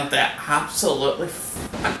concerned. It absolutely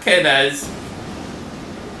fucking is.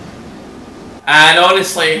 And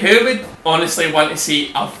honestly, who would honestly want to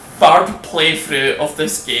see a third playthrough of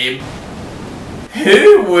this game?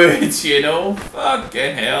 Who would, you know?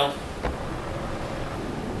 Fucking hell.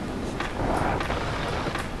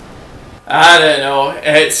 I don't know.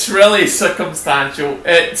 It's really circumstantial.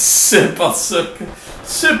 It's super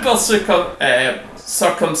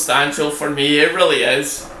circumstantial for me. It really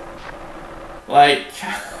is. Like,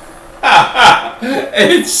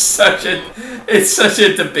 it's such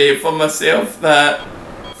a debate for myself that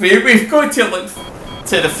we've got to look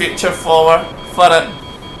to the future for it.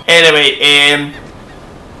 Anyway,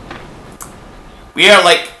 we are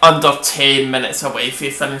like under 10 minutes away from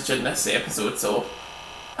finishing this episode, so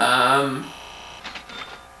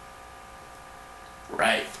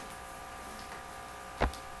right.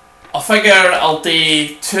 I figure I'll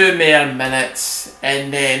do 2 more minutes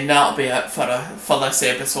and then that'll be it for this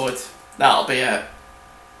episode. That'll be it.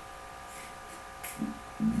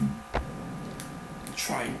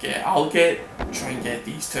 Try and get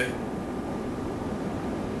these two.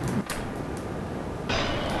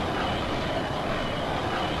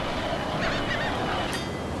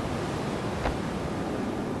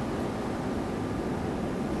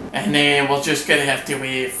 And then we're just gonna have to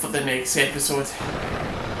wait for the next episode.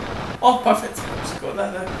 Oh, perfect. Just got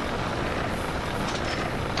that there.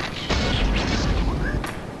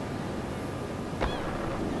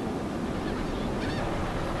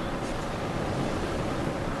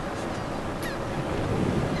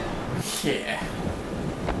 Yeah.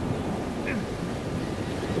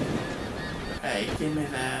 Right, give me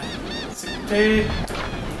that. 62.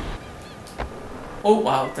 Oh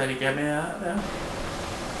wow, did he give me that there?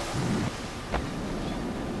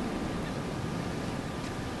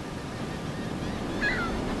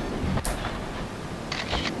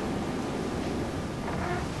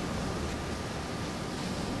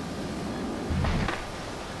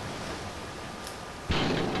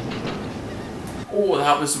 Oh,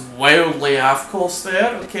 that was wildly off course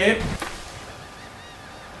there, okay.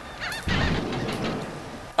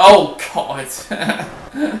 Oh god.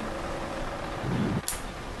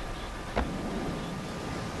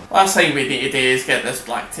 Last thing we need to do is get this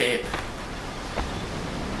black tape.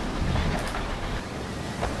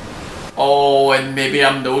 Oh, and maybe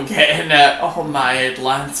I'm not getting it. Oh my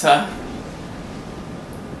Atlanta.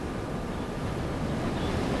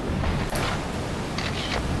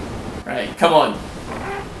 Right, come on.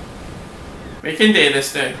 We can do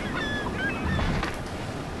this now.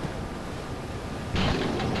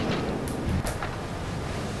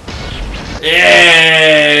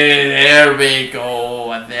 Yeah, there we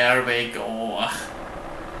go, there we go.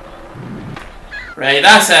 Right,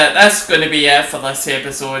 that's it. That's going to be it for this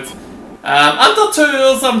episode. Under 2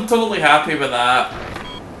 hours, I'm totally happy with that.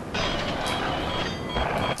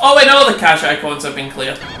 Oh, I know the cache icons have been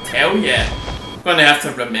cleared. Hell yeah. I'm going to have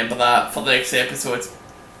to remember that for the next episode.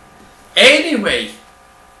 Anyway.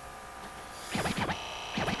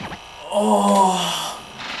 Oh.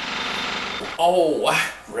 Oh.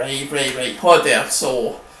 Right. Hold there.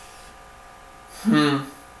 So. I'm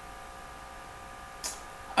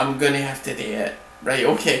going to have to do it. Right,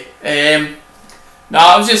 okay. No,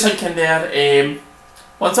 I was just thinking there,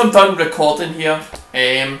 once I'm done recording here,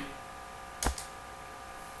 I'm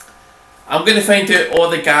going to find out all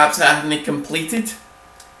the gaps that I haven't completed,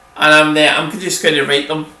 and I'm just going to write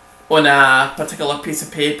them on a particular piece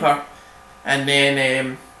of paper, and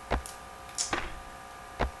then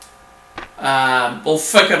we'll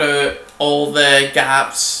figure out all the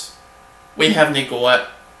gaps we haven't got.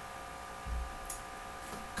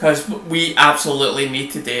 Because we absolutely need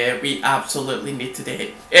to do it. We absolutely need to do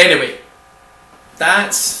it. Anyway,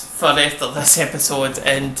 that's for the rest of this episode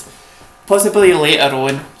and possibly later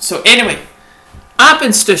on. So anyway, I've been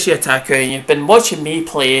Otaku and you've been watching me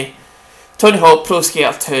play Tony Hawk Pro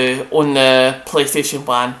Skater 2 on the PlayStation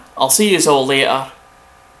 1. I'll see you all later.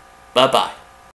 Bye bye.